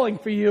is calling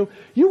for you,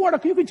 you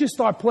could just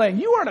start playing.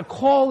 You are to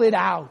call it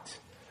out.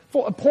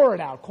 Pour it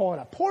out. Call it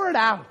out. Pour it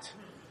out.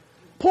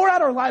 Pour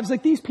out our lives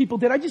like these people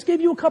did. I just gave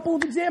you a couple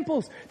of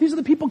examples. These are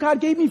the people God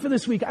gave me for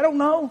this week. I don't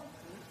know.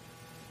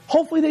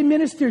 Hopefully they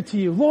ministered to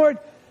you. Lord,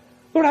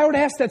 I would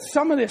ask that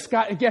some of this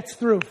gets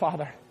through,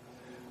 Father.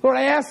 Lord,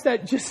 I ask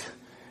that just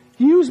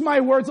use my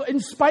words in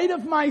spite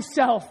of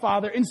myself,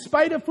 Father, in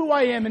spite of who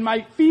I am, in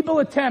my feeble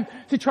attempt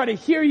to try to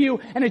hear you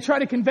and to try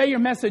to convey your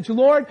message.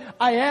 Lord,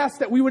 I ask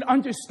that we would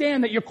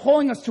understand that you're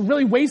calling us to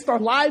really waste our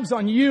lives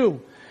on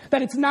you,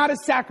 that it's not a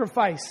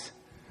sacrifice.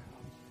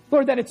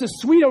 Lord, that it's a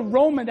sweet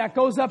aroma that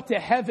goes up to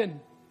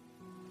heaven.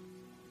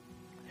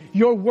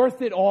 You're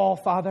worth it all,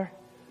 Father.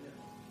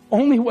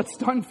 Only what's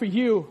done for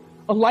you,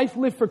 a life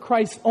lived for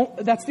Christ,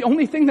 that's the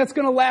only thing that's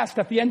going to last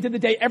at the end of the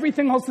day.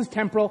 Everything else is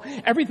temporal.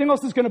 Everything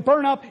else is going to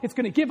burn up. It's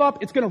going to give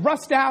up. It's going to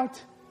rust out.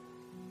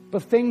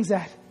 But things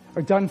that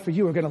are done for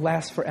you are going to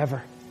last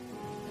forever.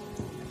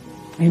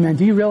 Amen.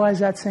 Do you realize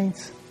that,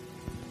 saints?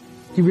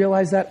 Do you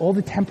realize that? All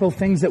the temporal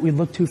things that we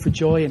look to for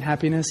joy and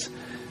happiness,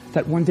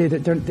 that one day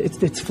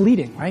it's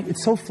fleeting, right?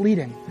 It's so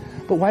fleeting.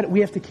 But why do we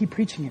have to keep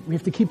preaching it? We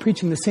have to keep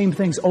preaching the same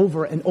things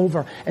over and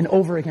over and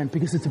over again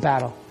because it's a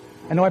battle.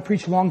 I know I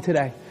preached long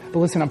today, but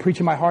listen, I'm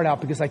preaching my heart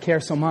out because I care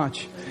so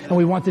much. And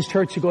we want this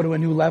church to go to a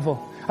new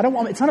level.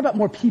 It's not about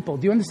more people.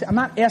 Do you understand? I'm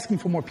not asking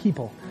for more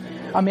people.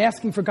 I'm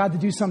asking for God to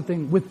do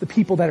something with the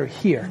people that are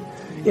here,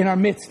 in our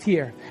midst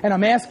here. And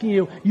I'm asking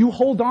you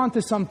hold on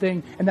to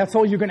something and that's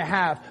all you're going to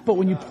have. But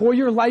when you pour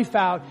your life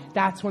out,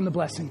 that's when the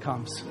blessing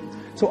comes.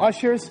 So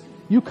ushers,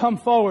 you come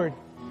forward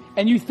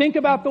and you think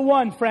about the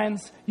one,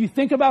 friends. You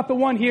think about the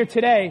one here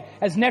today.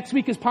 As next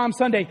week is Palm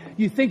Sunday,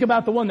 you think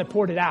about the one that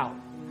poured it out.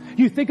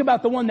 You think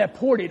about the one that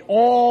poured it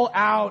all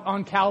out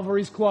on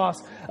Calvary's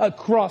cross,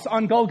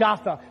 on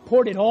Golgotha.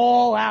 Poured it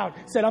all out.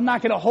 Said, I'm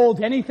not going to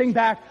hold anything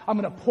back. I'm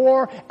going to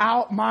pour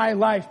out my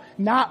life.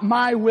 Not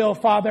my will,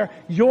 Father.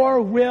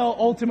 Your will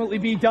ultimately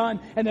be done.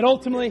 And then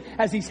ultimately,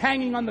 as he's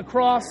hanging on the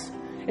cross,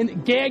 in the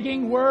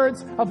gagging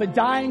words of a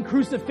dying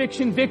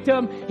crucifixion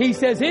victim, he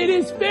says, it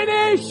is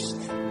finished.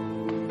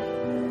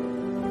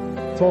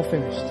 It's all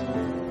finished.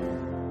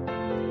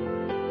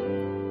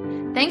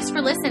 Thanks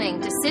for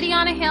listening to City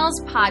on a Hill's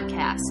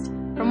podcast.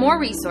 For more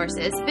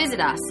resources, visit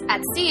us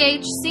at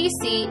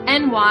chccny.com.